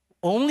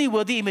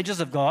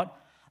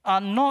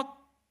are not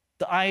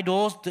the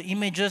idols, the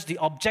images, the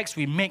objects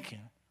we make.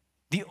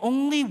 The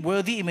only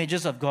worthy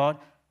images of God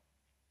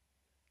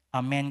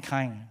are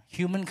mankind,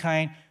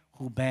 humankind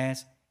who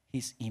bears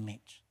His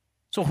image.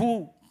 So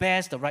who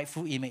bears the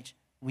rightful image?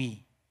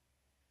 We.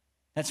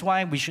 That's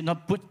why we should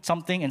not put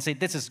something and say,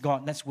 this is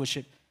God, let's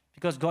worship.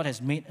 Because God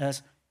has made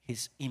us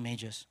His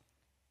images.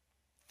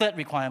 Third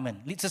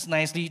requirement leads us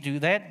nicely to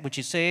that, which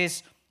it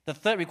says, the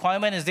third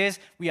requirement is this: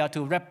 we are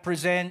to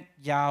represent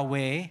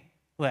Yahweh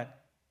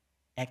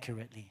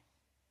accurately,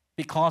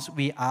 because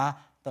we are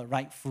the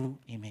rightful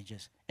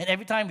images. And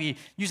every time we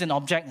use an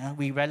object,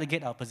 we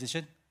relegate our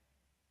position.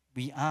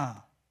 We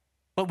are.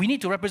 But we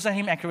need to represent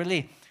Him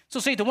accurately. So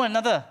say to one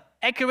another,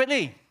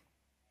 accurately.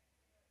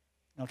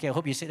 Okay, I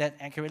hope you say that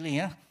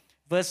accurately.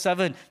 Verse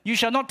 7, you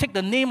shall not take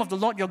the name of the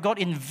Lord your God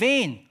in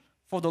vain,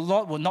 for the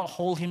Lord will not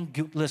hold him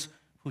guiltless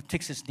who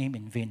takes His name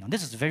in vain. Now,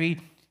 this is very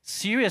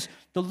serious.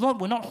 The Lord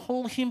will not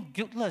hold him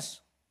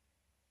guiltless.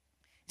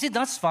 See,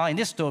 thus far in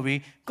this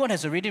story, God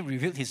has already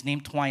revealed His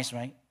name twice,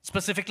 right?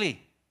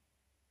 Specifically,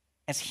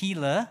 as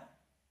healer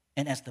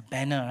and as the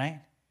banner,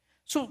 right?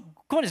 So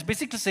God is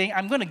basically saying,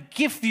 I'm going to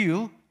give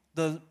you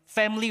the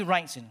family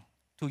rights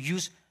to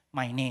use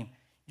my name.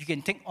 You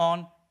can take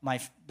on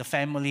the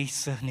family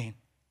surname.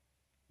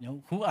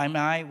 Who am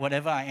I,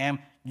 whatever I am,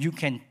 you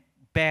can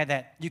bear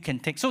that. You can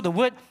take. So the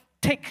word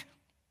take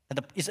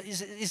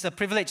is a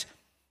privilege.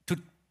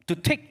 To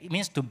take, it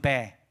means to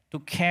bear, to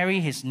carry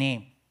His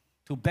name,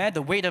 to bear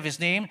the weight of His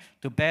name,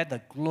 to bear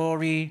the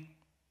glory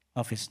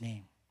of His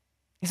name.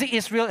 You see,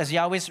 Israel as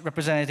Yahweh's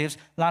representatives,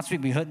 last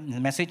week we heard in the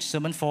message,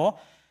 Sermon 4,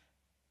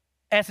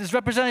 as His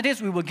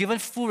representatives, we were given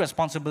full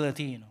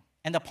responsibility,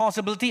 and the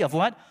possibility of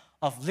what?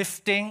 Of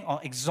lifting or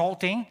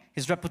exalting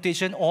His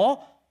reputation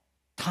or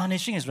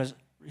tarnishing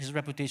His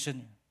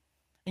reputation.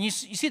 And you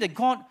see that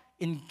God,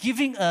 in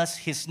giving us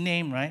His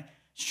name, right,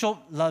 showed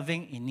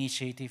loving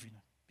initiative,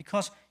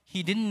 because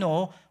He didn't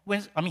know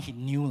He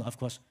knew, of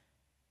course,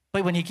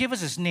 but when He gave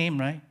us His name,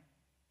 right,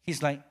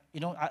 He's like,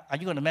 are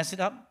you going to mess it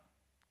up?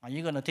 Are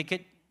you going to take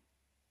it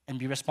and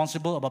be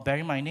responsible about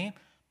bearing my name?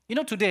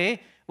 Today,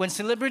 when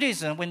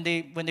celebrities, when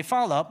they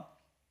foul up,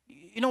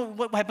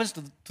 what happens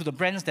to the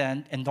brands that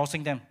are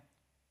endorsing them?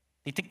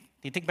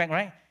 They take back,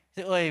 right?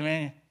 They say, oh,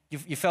 man,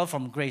 You fell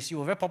from grace. You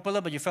were very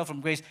popular, but you fell from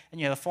grace, and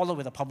you have followed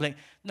with the public.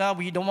 Now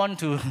we don't want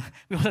to,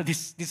 we want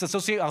to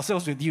disassociate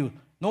ourselves with you.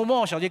 No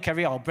more shall you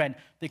carry our brand,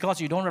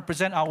 because you don't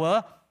represent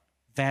our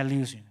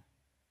values.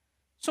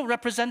 So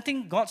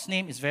representing God's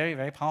name is very,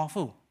 very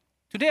powerful.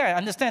 Today I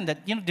understand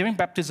that during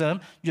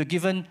baptism, you're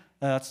given,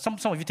 some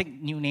of you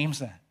take new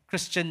names,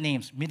 Christian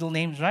names, middle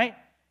names, right?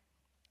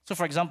 So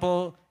for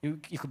example,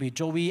 it could be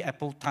Joey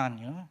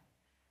Appleton,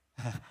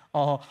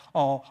 or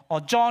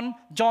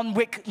John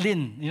Wick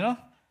Lin,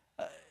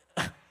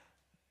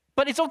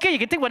 But it's okay, you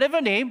can take whatever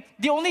name.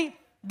 The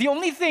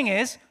only thing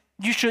is,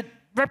 you should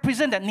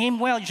represent that name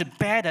well, you should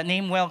bear that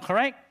name well,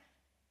 correct?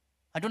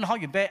 I don't know how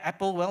you bear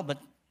Apple well, but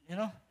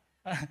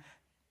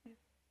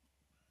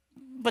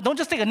but don't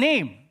just take a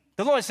name.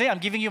 The Lord is saying, I'm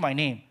giving you my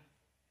name.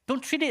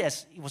 Don't treat it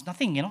as it was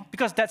nothing,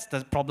 because that's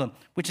the problem,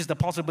 which is the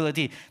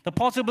possibility. The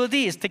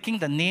possibility is taking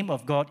the name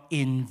of God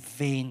in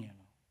vain.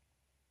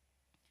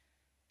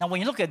 Now,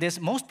 when you look at this,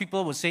 most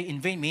people would say in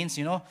vain means,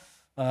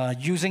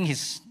 using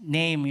his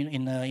name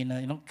in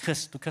a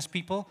to curse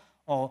people,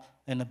 or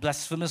in a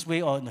blasphemous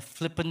way, or in a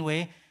flippant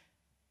way.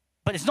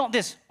 But it's not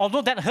this.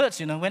 Although that hurts,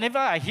 whenever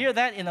I hear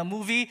that in a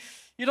movie,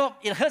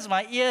 it hurts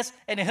my ears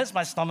and it hurts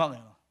my stomach.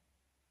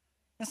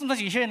 And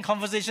sometimes you hear in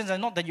conversations,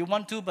 and not that you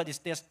want to, but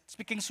they're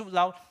speaking so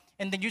loud,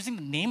 and they're using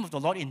the name of the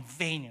Lord in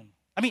vain.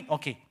 I mean,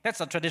 okay,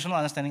 that's a traditional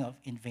understanding of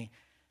in vain.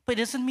 But it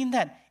doesn't mean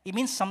that. It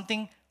means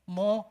something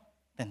more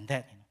than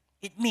that.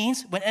 It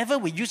means whenever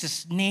we use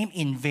his name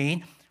in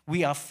vain,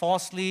 we are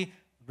falsely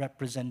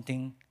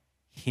representing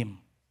him.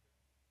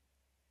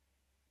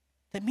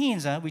 That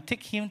means we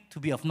take him to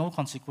be of no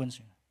consequence.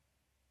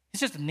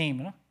 It's just a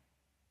name.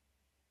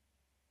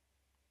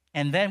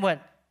 And then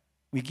what?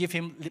 We give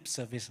him lip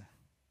service.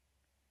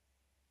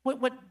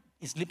 What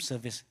is lip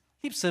service?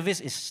 Lip service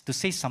is to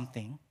say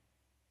something,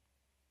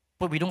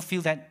 but we don't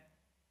feel that.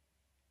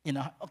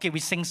 Okay, we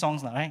sing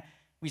songs, right?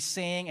 We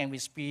sing and we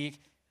speak,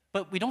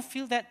 but we don't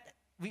feel that.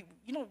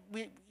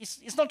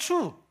 It's not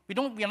true.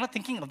 We are not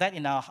thinking of that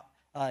in our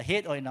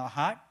head or in our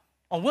heart.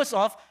 Or worse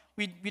off,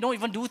 we don't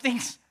even do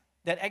things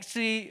that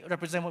actually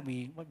represent what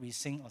we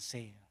sing or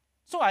say.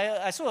 So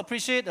I so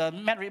appreciate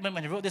Matt Redman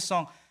when he wrote this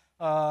song.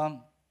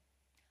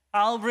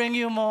 I'll bring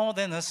you more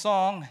than a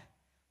song,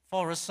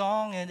 for a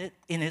song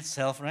in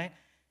itself, right?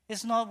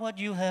 It's not what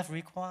you have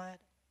required.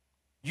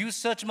 You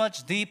search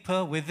much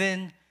deeper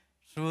within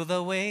through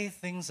the way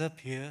things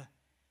appear.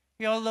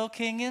 You're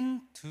looking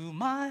into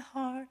my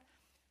heart.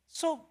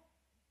 So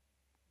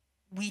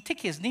we take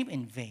his name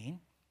in vain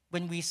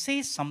when we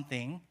say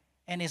something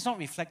and it's not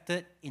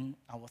reflected in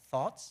our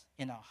thoughts,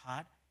 in our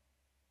heart,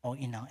 or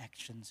in our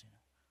actions.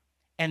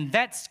 And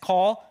that's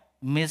called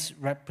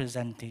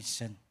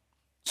misrepresentation.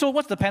 So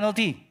what's the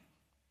penalty?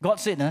 God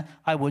said,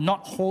 I will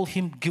not hold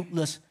him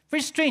guiltless.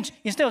 Very strange.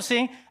 Instead of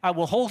saying, I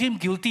will hold him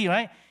guilty,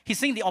 right? He's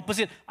saying the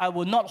opposite. I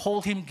will not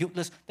hold him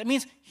guiltless. That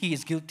means he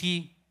is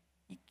guilty.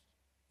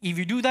 If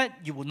you do that,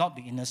 you will not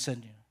be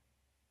innocent.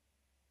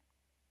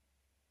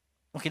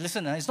 Okay,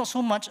 listen, it's not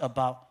so much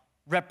about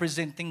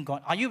representing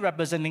God. Are you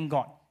representing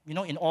God?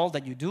 In all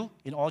that you do,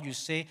 in all you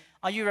say,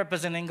 are you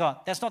representing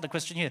God? That's not the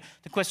question here.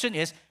 The question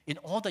is, in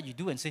all that you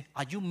do and say,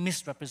 are you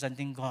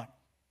misrepresenting God?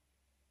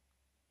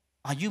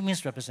 Are you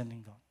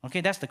misrepresenting God?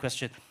 Okay, that's the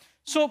question.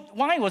 So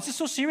why was it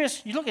so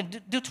serious? You look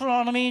at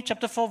Deuteronomy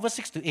chapter 4, verse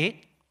 6 to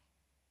 8.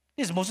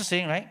 This is Moses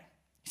saying, right?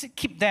 He said,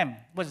 keep them.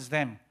 What is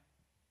them?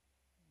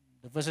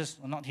 The verses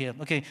are not here.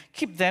 Okay,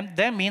 keep them.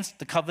 Them means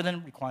the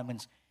covenant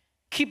requirements.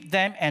 Keep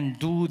them and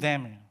do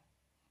them.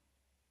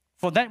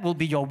 For that will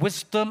be your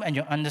wisdom and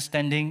your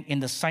understanding in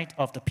the sight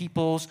of the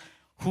peoples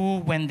who,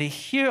 when they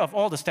hear of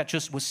all the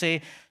statutes, will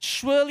say,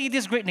 surely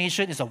this great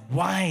nation is a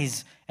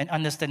wise and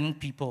understanding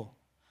people.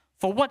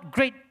 For what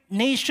great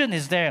nation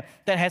is there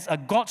that has a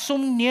God so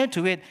near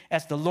to it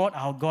as the Lord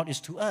our God is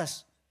to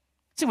us?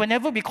 See,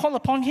 whenever we call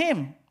upon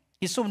him,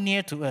 he's so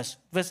near to us.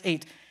 Verse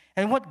 8,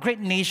 and what great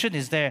nation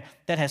is there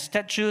that has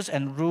statutes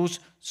and rules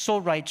so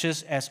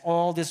righteous as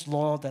all this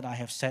law that I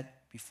have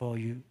set before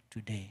you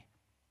today?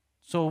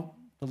 So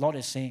the Lord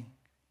is saying,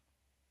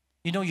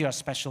 you are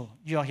special.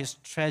 You are his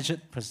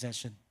treasured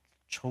possession,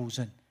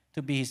 chosen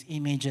to be his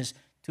images,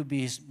 to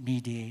be his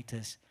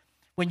mediators.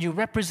 When you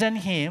represent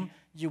him,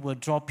 you will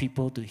draw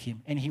people to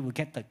him and he will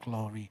get the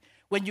glory.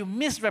 When you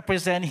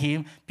misrepresent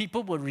him,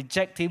 people will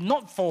reject him,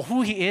 not for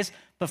who he is,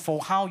 but for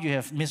how you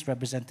have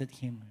misrepresented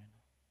him.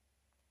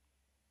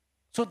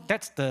 So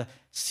that's the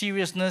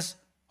seriousness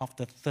of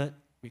the third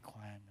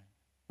requirement.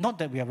 Not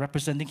that we are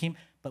representing him,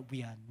 but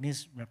we are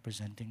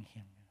misrepresenting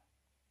him.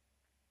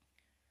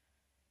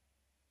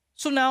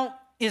 So now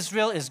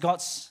Israel is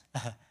God's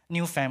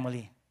new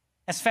family.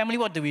 As family,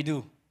 what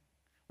do?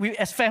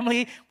 As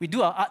family, we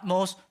do our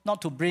utmost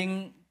not to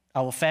bring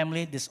our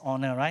family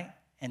dishonor, right?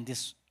 And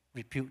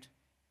disrepute.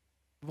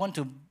 We want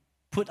to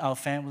put our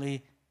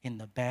family in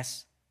the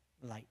best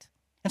light.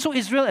 And so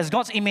Israel, as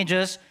God's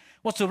images,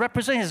 was to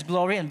represent his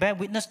glory and bear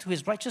witness to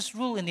his righteous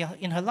rule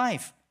in her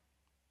life.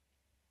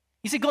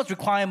 You see, God's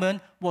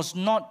requirement was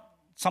not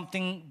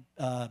something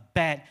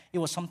bad. It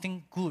was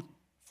something good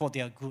for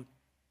their good.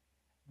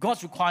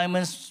 God's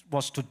requirements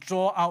was to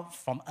draw out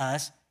from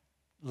us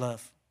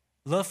love.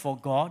 Love for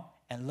God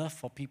and love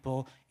for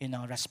people in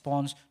our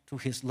response to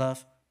His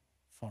love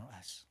for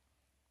us.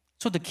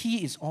 So the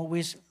key is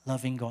always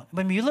loving God.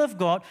 When we love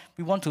God,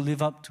 we want to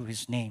live up to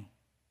His name.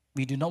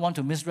 We do not want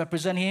to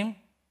misrepresent Him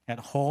at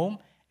home,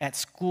 at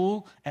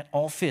school, at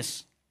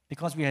office,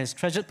 because we are His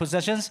treasured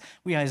possessions,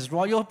 we are His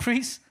royal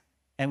priests,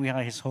 and we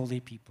are His holy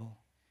people.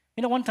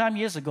 You know, one time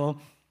years ago,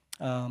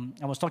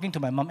 I was talking to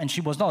my mom, and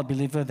she was not a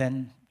believer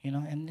then, you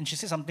know, and she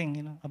said something,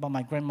 you know, about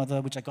my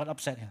grandmother, which I got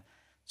upset.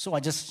 So I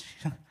just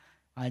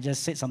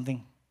said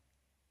something.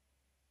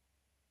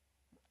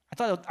 I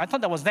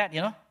thought that was that,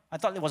 you know. I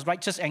thought it was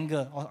righteous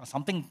anger or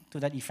something to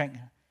that effect.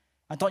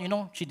 I thought, you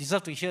know, she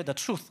deserved to hear the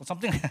truth or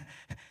something.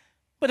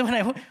 But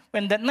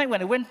when that night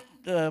when I went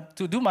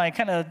to do my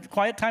kind of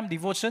quiet time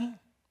devotion,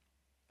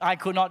 I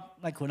could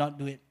not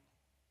do it.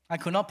 I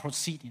could not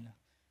proceed, you know,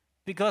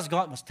 because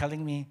God was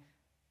telling me,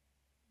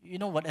 you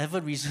know, whatever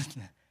reason,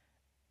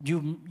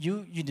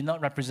 you did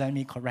not represent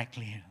me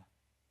correctly. You know.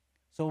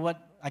 So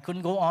I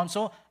couldn't go on,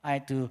 so I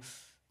had to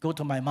go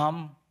to my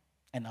mom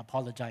and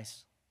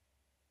apologize.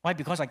 Why?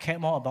 Because I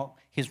cared more about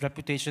his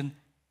reputation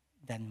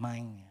than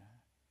mine.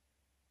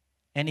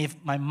 And if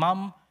my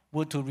mom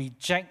were to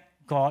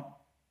reject God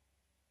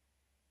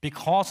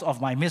because of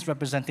my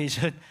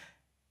misrepresentation,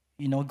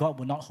 you know, God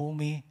would not hold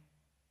me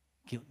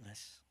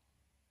guiltless.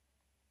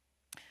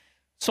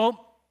 So,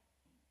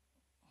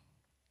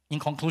 in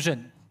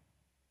conclusion,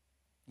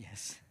 you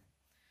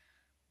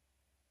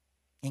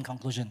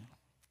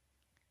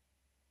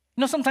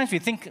know, sometimes we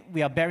think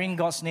we are bearing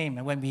God's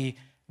name when we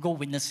go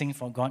witnessing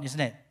for God, isn't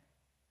it?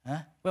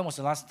 When was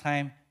the last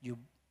time you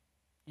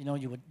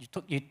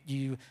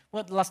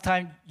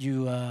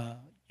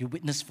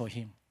witnessed for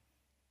Him?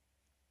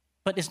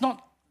 But it's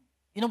not,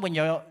 you know, when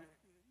you're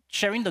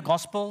sharing the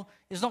gospel,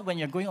 it's not when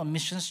you're going on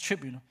missions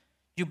trip, you know.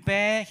 You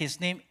bear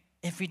His name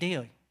every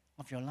day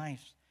of your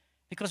lives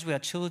because we are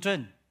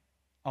children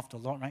of the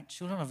Lord, right?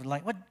 Children of the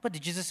light. What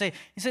did Jesus say?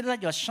 He said,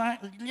 let your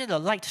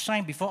light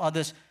shine before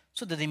others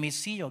so that they may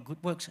see your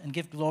good works and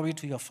give glory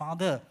to your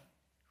Father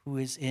who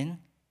is in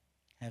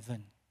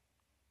heaven.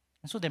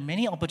 And so there are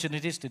many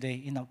opportunities today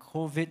in our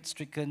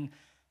COVID-stricken,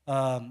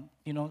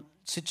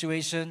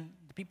 situation.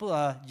 People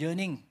are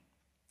yearning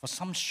for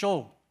some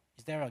show.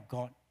 Is there a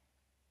God?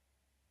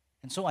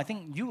 And so I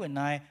think you and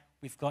I,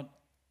 we've got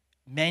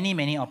many,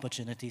 many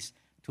opportunities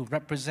to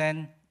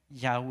represent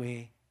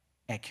Yahweh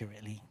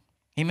accurately.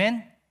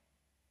 Amen?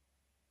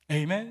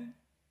 Amen?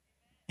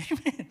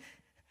 Amen.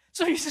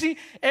 So you see,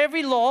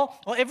 every law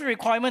or every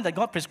requirement that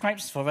God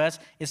prescribes for us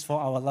is for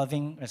our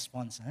loving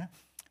response.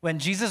 When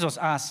Jesus was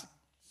asked,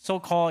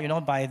 so-called, you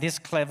know, by these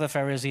clever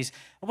Pharisees,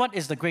 what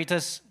is the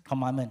greatest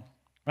commandment,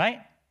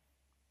 right?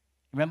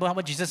 Remember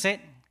what Jesus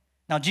said?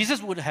 Now,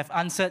 Jesus would have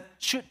answered,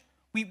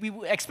 we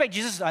would expect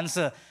Jesus to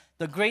answer,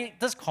 the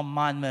greatest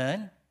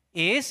commandment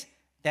is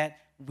that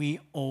we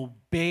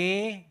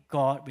obey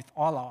God with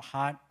all our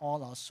heart,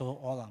 all our soul,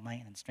 all our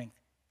mind and strength.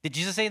 Did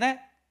Jesus say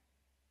that?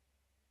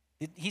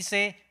 Did He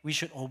say we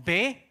should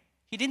obey?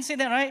 He didn't say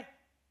that, right?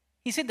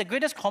 He said the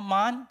greatest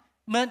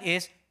commandment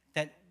is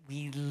that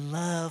we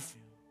love.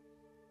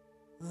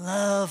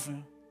 Love.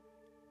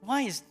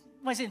 Why is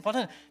it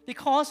important?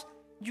 Because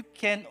you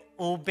can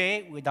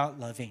obey without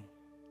loving.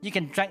 You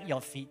can drag your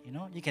feet, you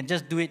know. You can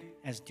just do it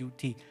as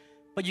duty.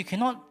 But you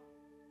cannot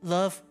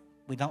love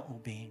without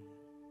obeying.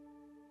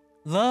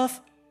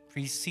 Love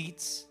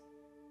precedes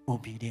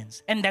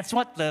obedience. And that's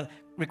what the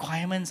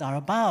requirements are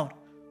about.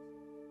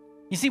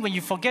 You see, when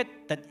you forget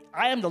that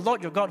I am the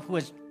Lord your God who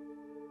has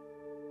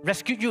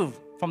rescued you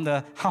from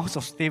the house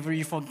of slavery,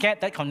 you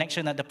forget that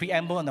connection at the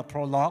preamble and the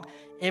prologue,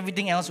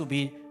 everything else will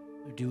be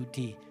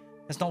duty.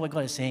 That's not what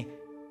God is saying.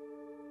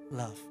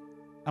 Love.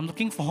 I'm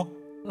looking for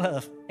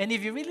love. And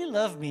if you really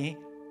love me,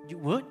 you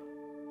would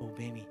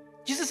obey me.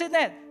 Jesus said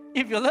that.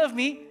 If you love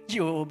me,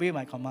 you will obey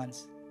my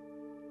commands.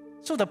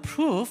 So the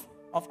proof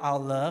of our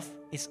love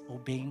is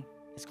obeying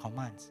His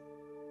commands.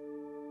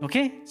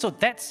 Okay? So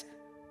that's,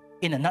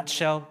 in a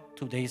nutshell,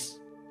 today's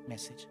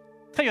message.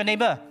 Tell your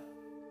neighbor,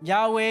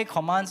 Yahweh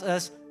commands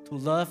us to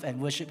love and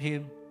worship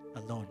Him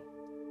alone.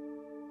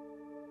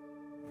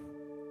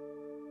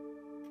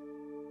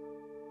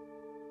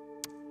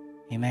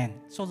 Amen.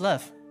 So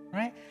love,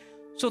 right?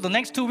 So the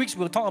next 2 weeks,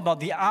 we'll talk about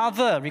the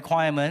other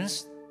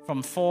requirements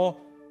from 4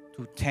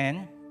 to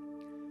 10.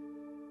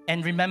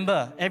 And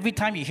remember, every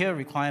time you hear a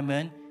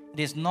requirement, it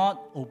is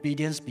not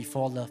obedience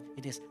before love.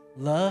 It is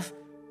love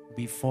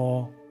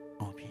before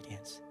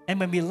obedience. And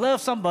when we love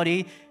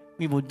somebody,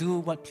 we will do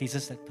what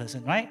pleases that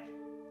person, right?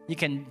 You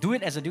can do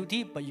it as a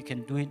duty, but you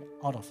can do it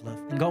out of love.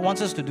 And God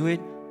wants us to do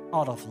it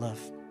out of love.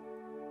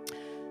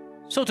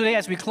 So today,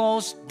 as we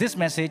close this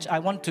message, I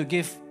want to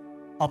give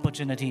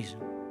opportunities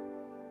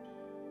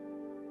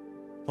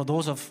for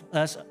those of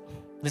us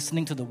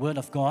listening to the Word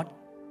of God.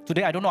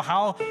 Today, I don't know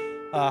how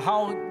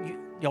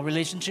your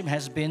relationship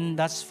has been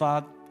thus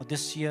far for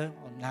this year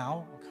or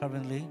now or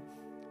currently.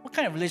 What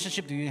kind of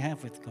relationship do you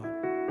have with God?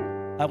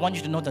 I want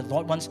you to know that the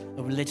Lord wants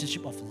a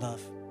relationship of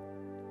love.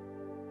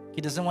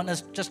 He doesn't want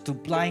us just to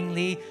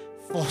blindly,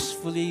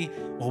 forcefully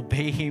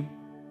obey Him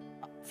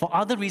for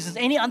other reasons,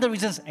 any other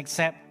reasons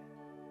except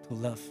to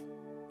love.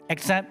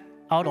 Except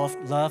out of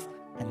love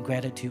and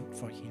gratitude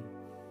for Him.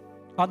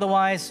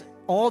 Otherwise,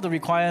 all the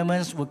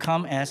requirements will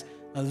come as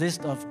a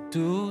list of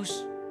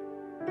do's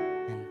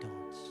and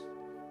don'ts.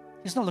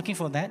 He's not looking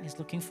for that. He's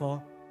looking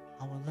for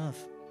our love.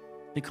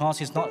 Because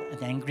He's not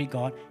an angry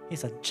God.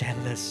 He's a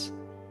jealous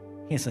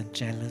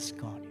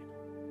God.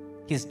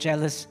 He's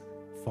jealous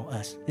for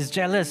us. He's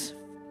jealous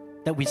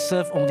that we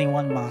serve only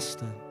one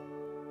master.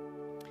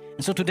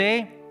 And so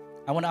today,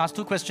 I want to ask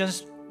two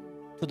questions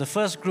to the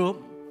first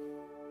group.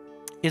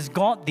 Is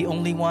God the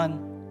only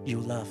one you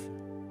love?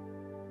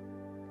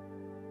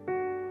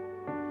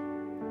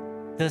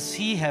 Does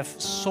He have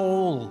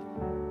sole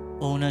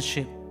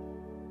ownership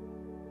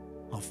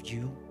of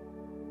you?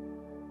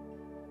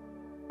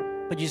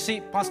 But you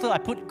say, Pastor, I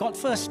put God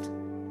first.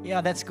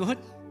 Yeah, that's good.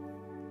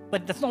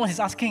 But that's not what He's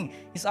asking.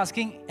 He's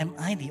asking, am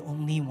I the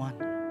only one?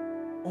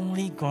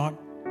 Only God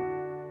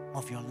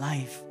of your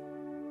life?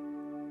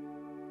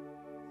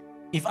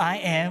 If I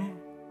am,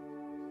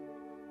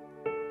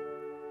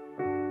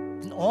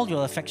 then all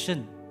your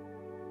affection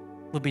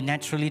will be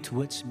naturally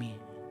towards me.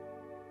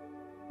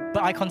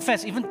 But I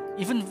confess,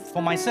 even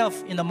for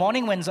myself, in the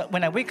morning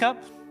when I wake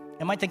up,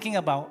 am I thinking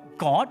about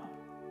God?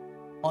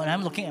 Or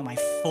am I looking at my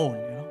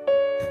phone,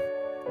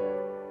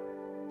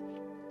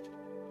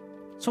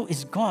 So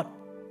is God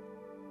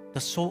the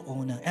sole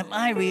owner? Am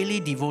I really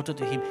devoted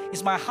to Him?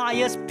 Is my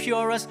highest,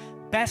 purest,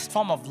 best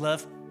form of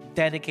love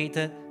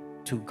dedicated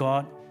to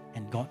God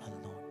and God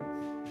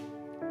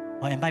alone?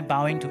 Or am I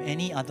bowing to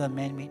any other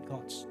man-made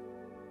gods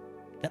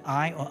that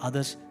I or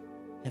others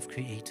have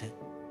created?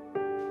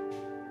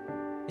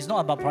 It's not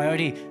about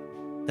priority.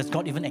 Does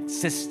God even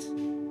exist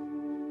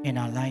in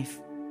our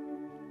life?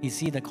 Is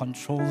He the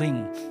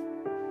controlling?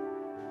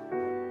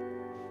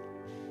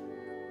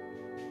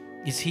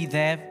 Is He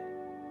there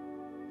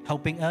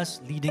helping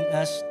us, leading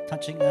us,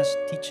 touching us,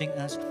 teaching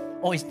us?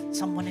 Or is it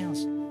someone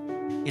else?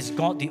 Is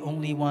God the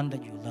only one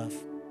that you love?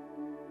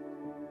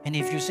 And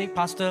if you say,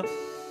 Pastor,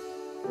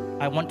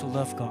 I want to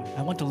love God.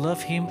 I want to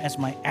love Him as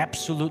my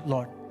absolute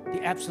Lord,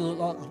 the absolute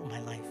Lord of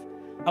my life.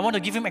 I want to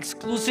give Him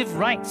exclusive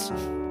rights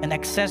and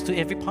access to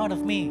every part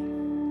of me.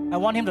 I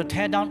want Him to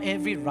tear down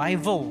every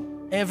rival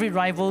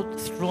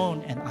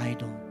throne and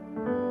idol.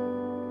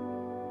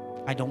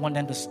 I don't want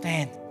them to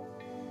stand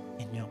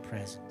in your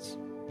presence.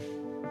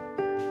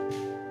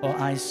 Or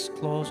eyes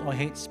closed or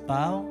heads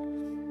bowed,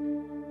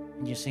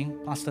 and you're saying,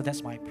 Pastor,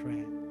 that's my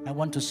prayer. I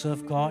want to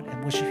serve God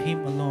and worship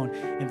Him alone.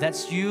 If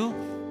that's you,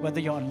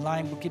 whether you're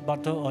online, Bukit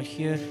Batok, or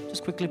here,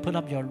 just quickly put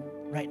up your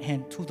right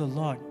hand to the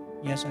Lord.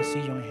 Yes, I see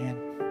your hand.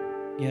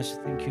 Yes,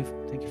 thank you.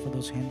 Thank you for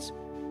those hands.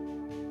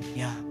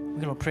 Yeah,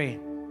 we're going to pray.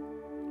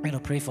 We're going to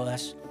pray for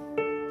us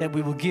that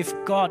we will give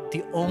God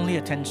the only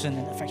attention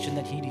and affection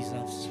that He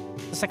deserves.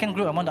 The second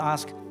group, I want to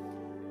ask,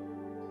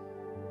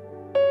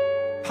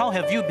 how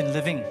have you been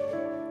living,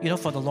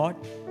 for the Lord?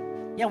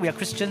 Yeah, we are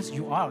Christians.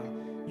 You are.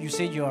 You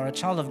say you are a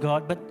child of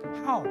God, but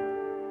how?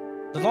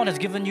 The Lord has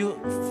given you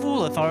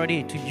full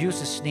authority to use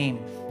His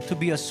name, to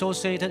be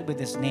associated with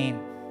His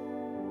name.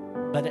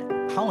 But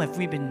how have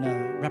we been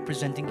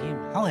representing Him?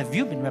 How have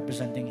you been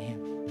representing Him?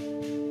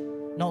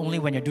 Not only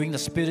when you're doing the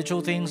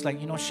spiritual things like,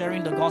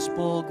 sharing the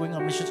gospel, going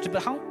on mission trip,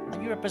 but how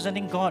are you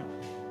representing God?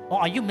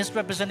 Or are you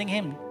misrepresenting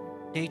Him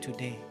day to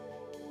day?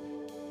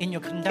 In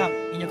your conduct,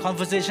 in your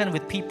conversation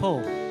with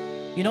people,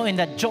 in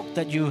that joke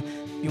that you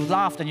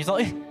laughed and you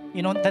thought,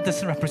 that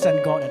doesn't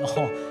represent God at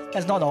all.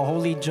 That's not a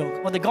holy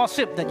joke. Or the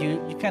gossip that you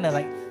kind of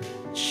like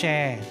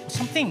share, or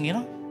something,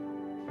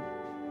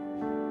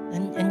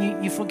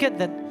 And you forget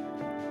that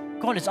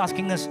God is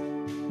asking us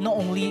not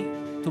only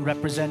to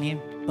represent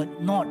Him,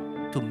 but not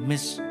to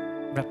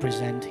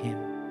misrepresent Him.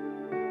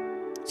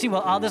 See,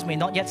 while others may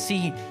not yet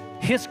see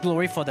His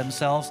glory for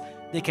themselves,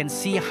 they can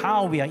see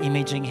how we are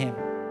imaging Him,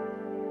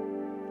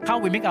 how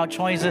we make our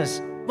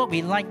choices, what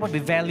we like, what we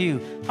value,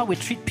 how we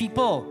treat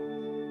people,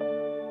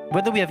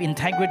 whether we have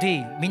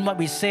integrity, mean what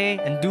we say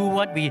and do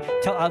what we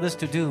tell others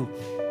to do,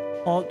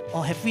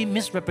 or have we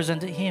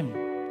misrepresented Him?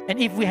 And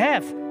if we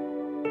have,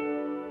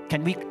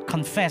 can we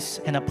confess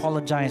and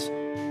apologize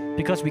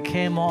because we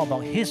care more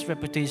about His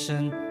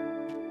reputation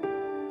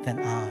than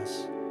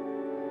ours?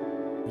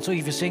 And so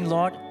if you're saying,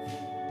 Lord,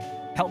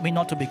 help me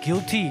not to be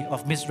guilty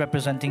of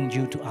misrepresenting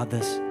You to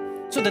others,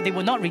 so that they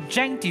will not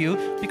reject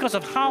You because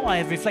of how I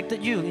have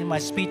reflected You in my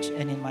speech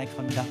and in my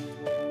conduct.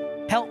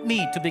 Help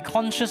me to be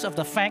conscious of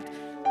the fact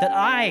that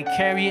I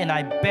carry and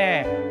I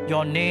bear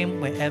Your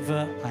name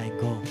wherever I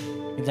go.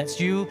 If that's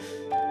you,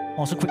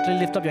 also quickly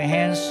lift up your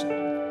hands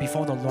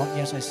before the Lord.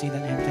 Yes, I see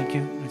that hand. Thank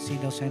you. I see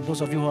those hands.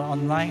 Those of you who are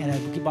online and at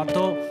Bukit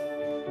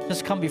Batok,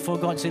 just come before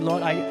God and say,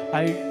 Lord,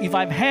 if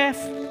I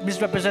have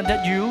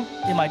misrepresented You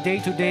in my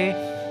day-to-day,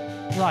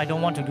 Lord, I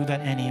don't want to do that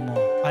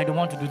anymore. I don't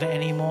want to do that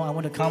anymore. I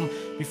want to come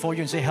before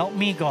You and say, help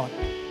me, God,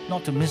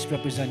 not to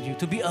misrepresent You,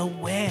 to be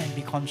aware and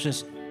be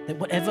conscious that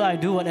whatever I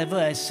do, whatever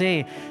I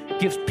say,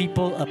 gives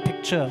people a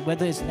picture,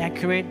 whether it's an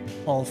accurate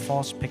or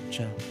false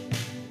picture.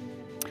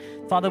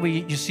 Father,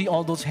 you see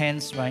all those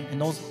hands, right?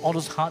 And all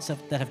those hearts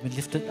that have been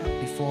lifted up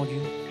before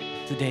you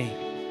today.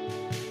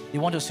 They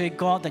want to say,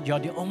 God, that you're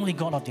the only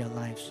God of their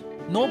lives.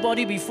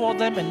 Nobody before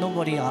them and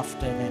nobody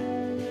after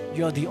them.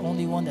 You're the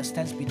only one that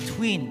stands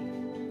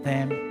between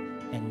them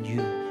and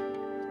you.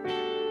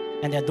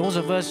 And there are those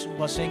of us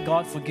who are saying,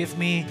 God, forgive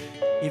me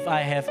if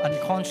I have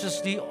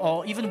unconsciously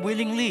or even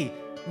willingly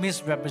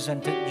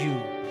misrepresented you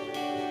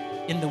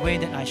in the way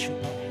that I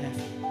should not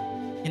have.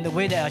 In the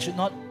way that I should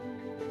not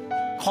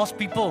cause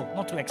people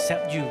not to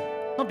accept you.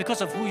 Not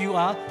because of who you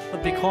are,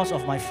 but because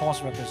of my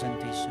false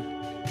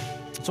representation.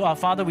 So our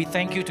Father, we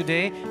thank you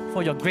today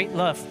for your great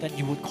love that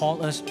you would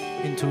call us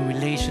into a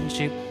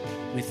relationship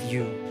with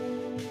you.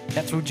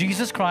 That through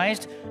Jesus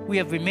Christ, we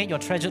have been made your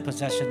treasured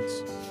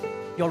possessions,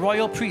 your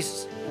royal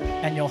priests,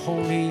 and your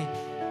holy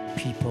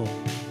people.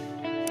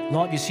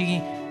 Lord, you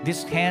see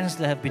these hands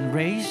that have been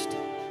raised.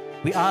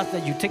 We ask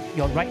that you take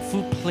your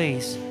rightful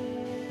place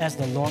as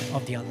the Lord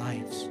of their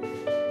lives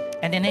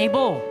and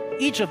enable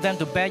each of them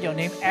to bear your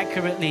name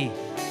accurately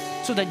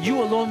so that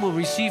you alone will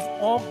receive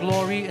all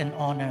glory and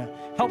honor.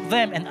 Help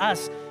them and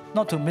us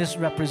not to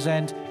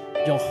misrepresent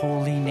your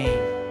holy name.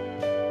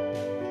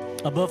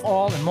 Above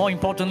all, and more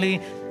importantly,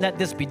 let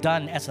this be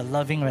done as a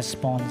loving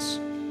response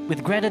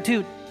with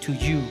gratitude to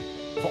you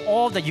for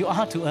all that you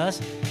are to us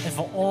and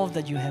for all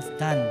that you have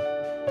done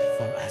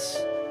for us.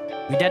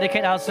 We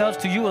dedicate ourselves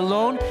to you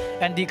alone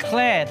and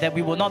declare that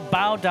we will not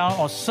bow down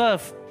or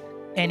serve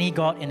any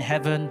God in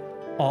heaven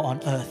or on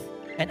earth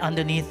and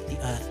underneath the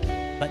earth,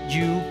 but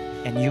you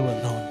and you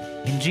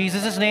alone. In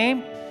Jesus'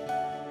 name,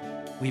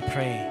 we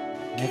pray.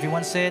 And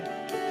everyone said,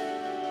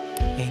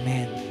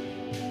 Amen.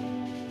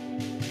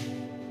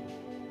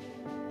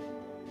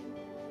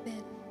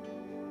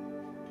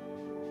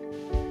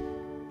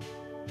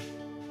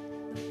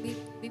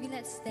 Maybe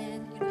let's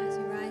stand, as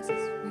we rise,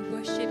 as we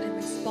worship and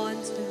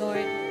respond to the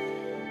Lord.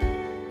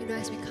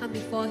 As we come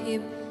before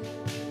Him,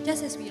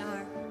 just as we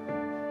are.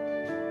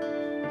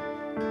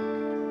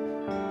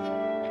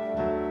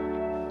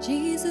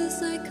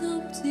 Jesus, I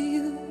come to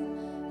you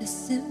as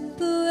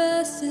simple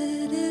as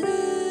it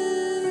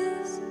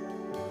is.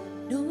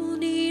 No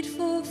need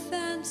for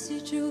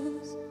fancy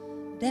jewels,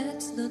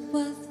 that's not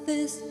what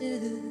this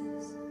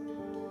is.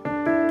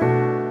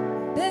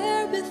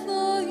 Bare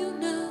before you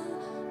now,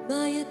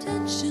 my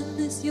attention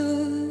is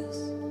yours.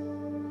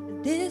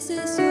 This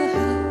is your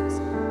house,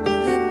 you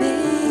have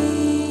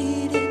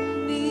made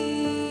in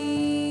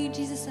me.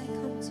 Jesus, I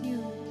come to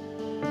you.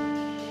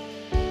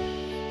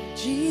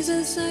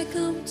 Jesus, I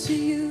come to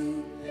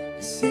you,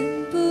 as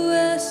simple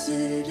as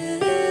it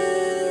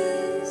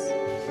is.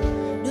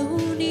 No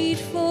need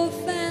for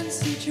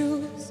fancy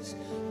jewels,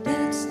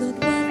 that's not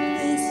what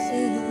this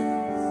is.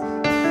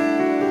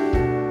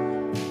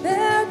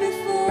 Bare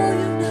before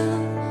you now,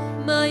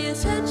 my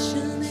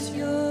attention is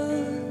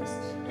yours.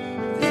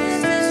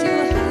 This is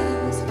your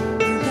house,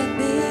 you have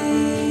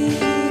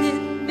made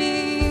in me.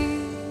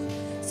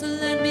 So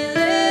let me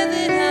live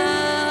it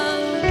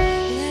out.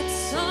 Let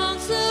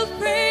songs of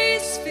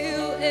praise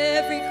fill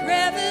every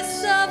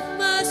crevice of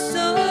my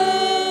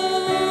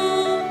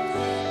soul.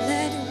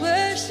 Let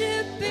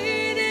worship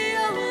be the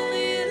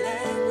only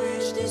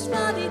language this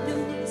body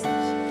knows.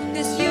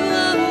 'Cause you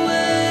are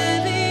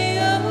worthy,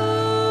 oh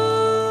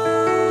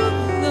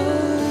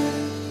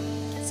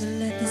Lord. So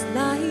let this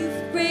life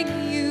bring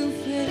you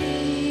praise.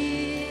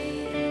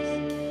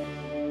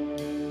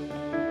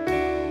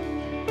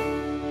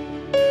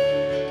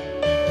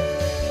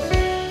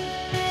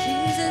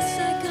 Jesus,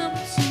 I come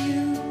to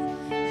you,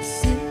 as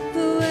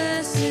simple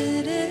as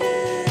it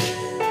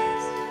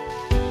is.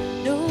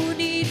 No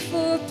need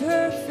for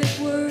perfect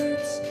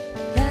words,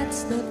 that's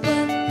not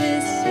what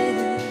this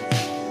is.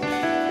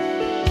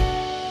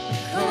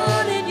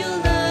 Caught in your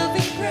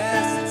loving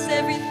presence,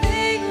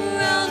 everything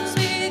around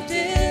me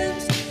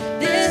dims.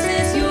 This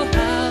is your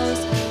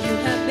house, you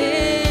have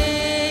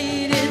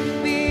made in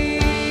me.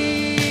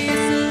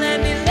 So let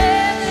me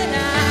live it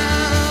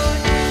out.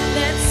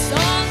 Let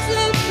songs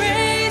of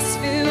praise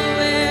fill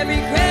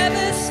every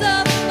crevice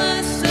of my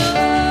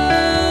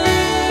soul.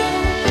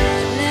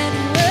 Let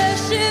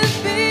worship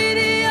be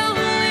the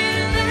only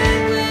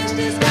language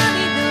this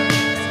body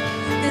knows.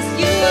 'Cause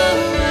you are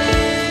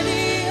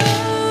worthy, oh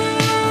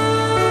Lord.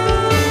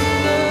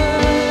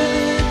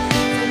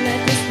 So let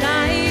this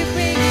life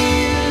bring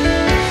you.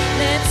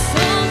 Let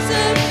songs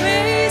of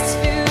praise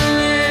fill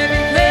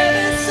every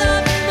crevice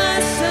of my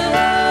soul.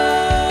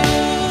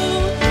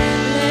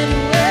 Let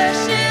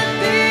worship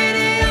be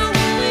the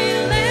only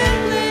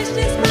language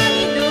this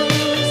body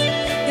knows.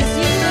 'Cause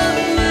you are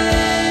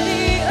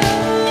worthy, oh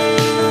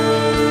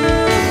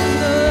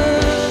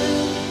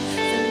Lord.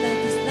 So let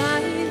this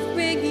life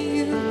bring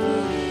you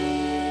praise.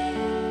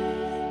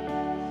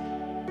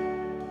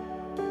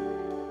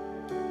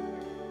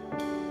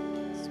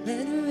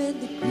 Whether in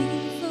the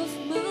grief of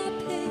my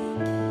pain,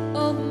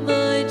 or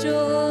my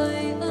joy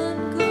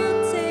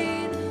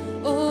uncontained,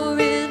 or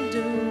in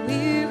the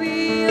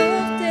weary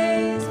of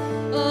days,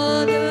 or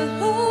the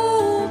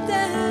hope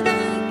that I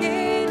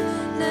gain,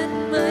 let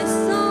my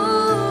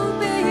song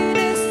be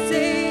the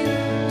same.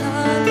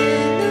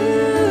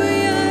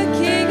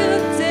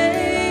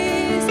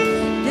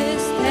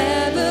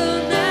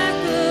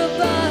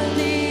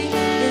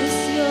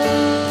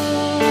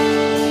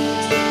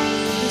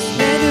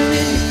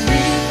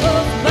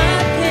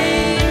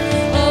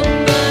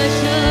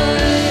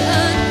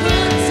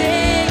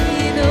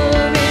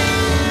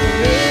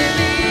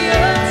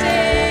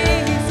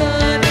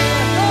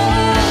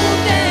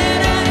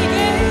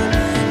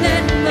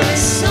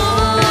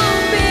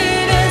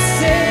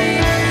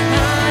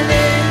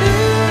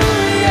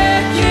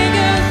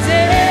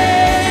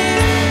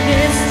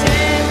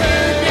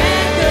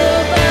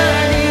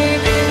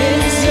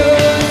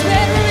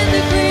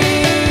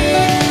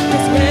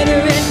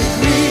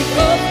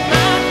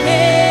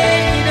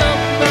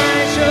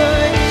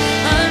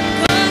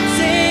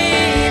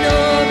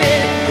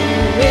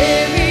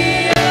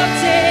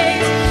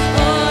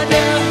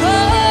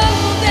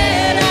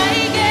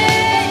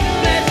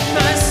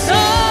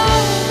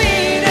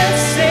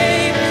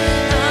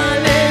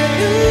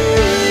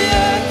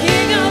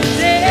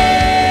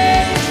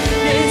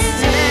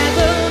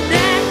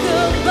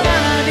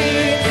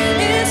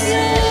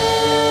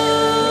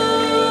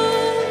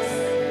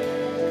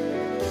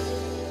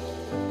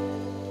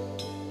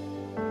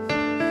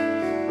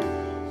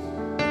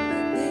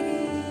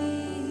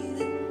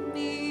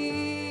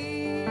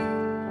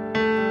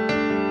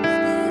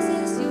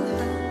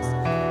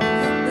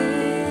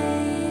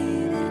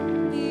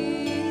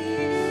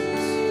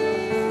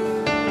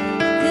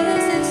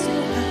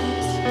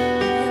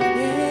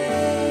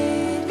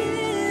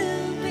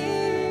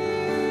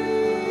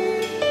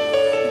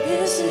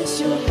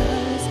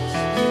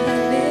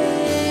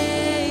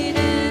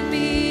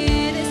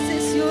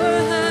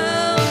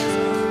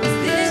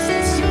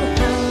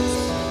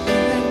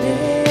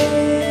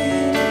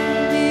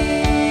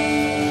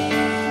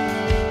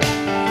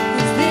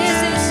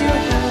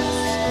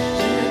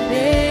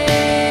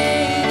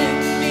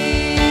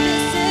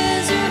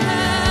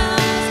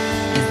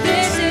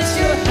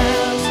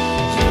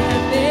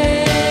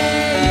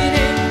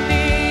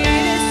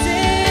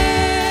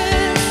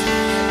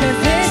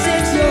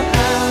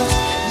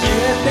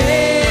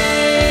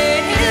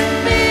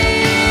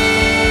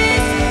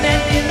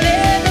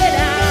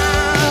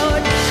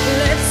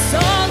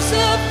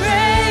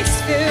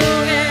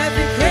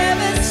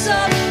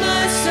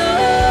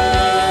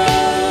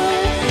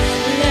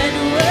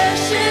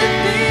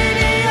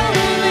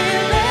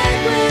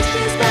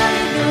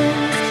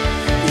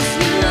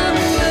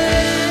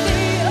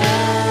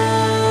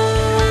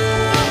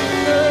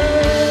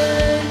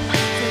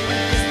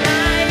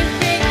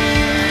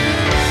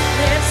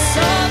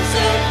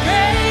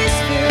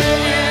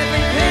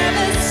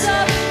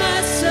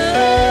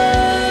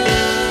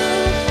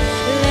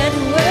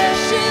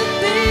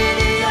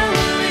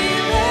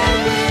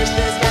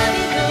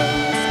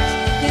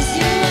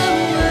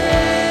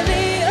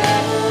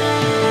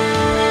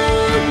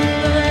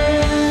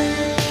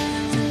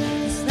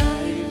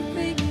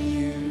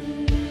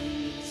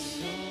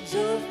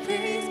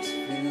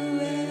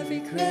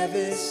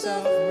 crevice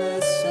of my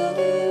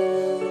soul.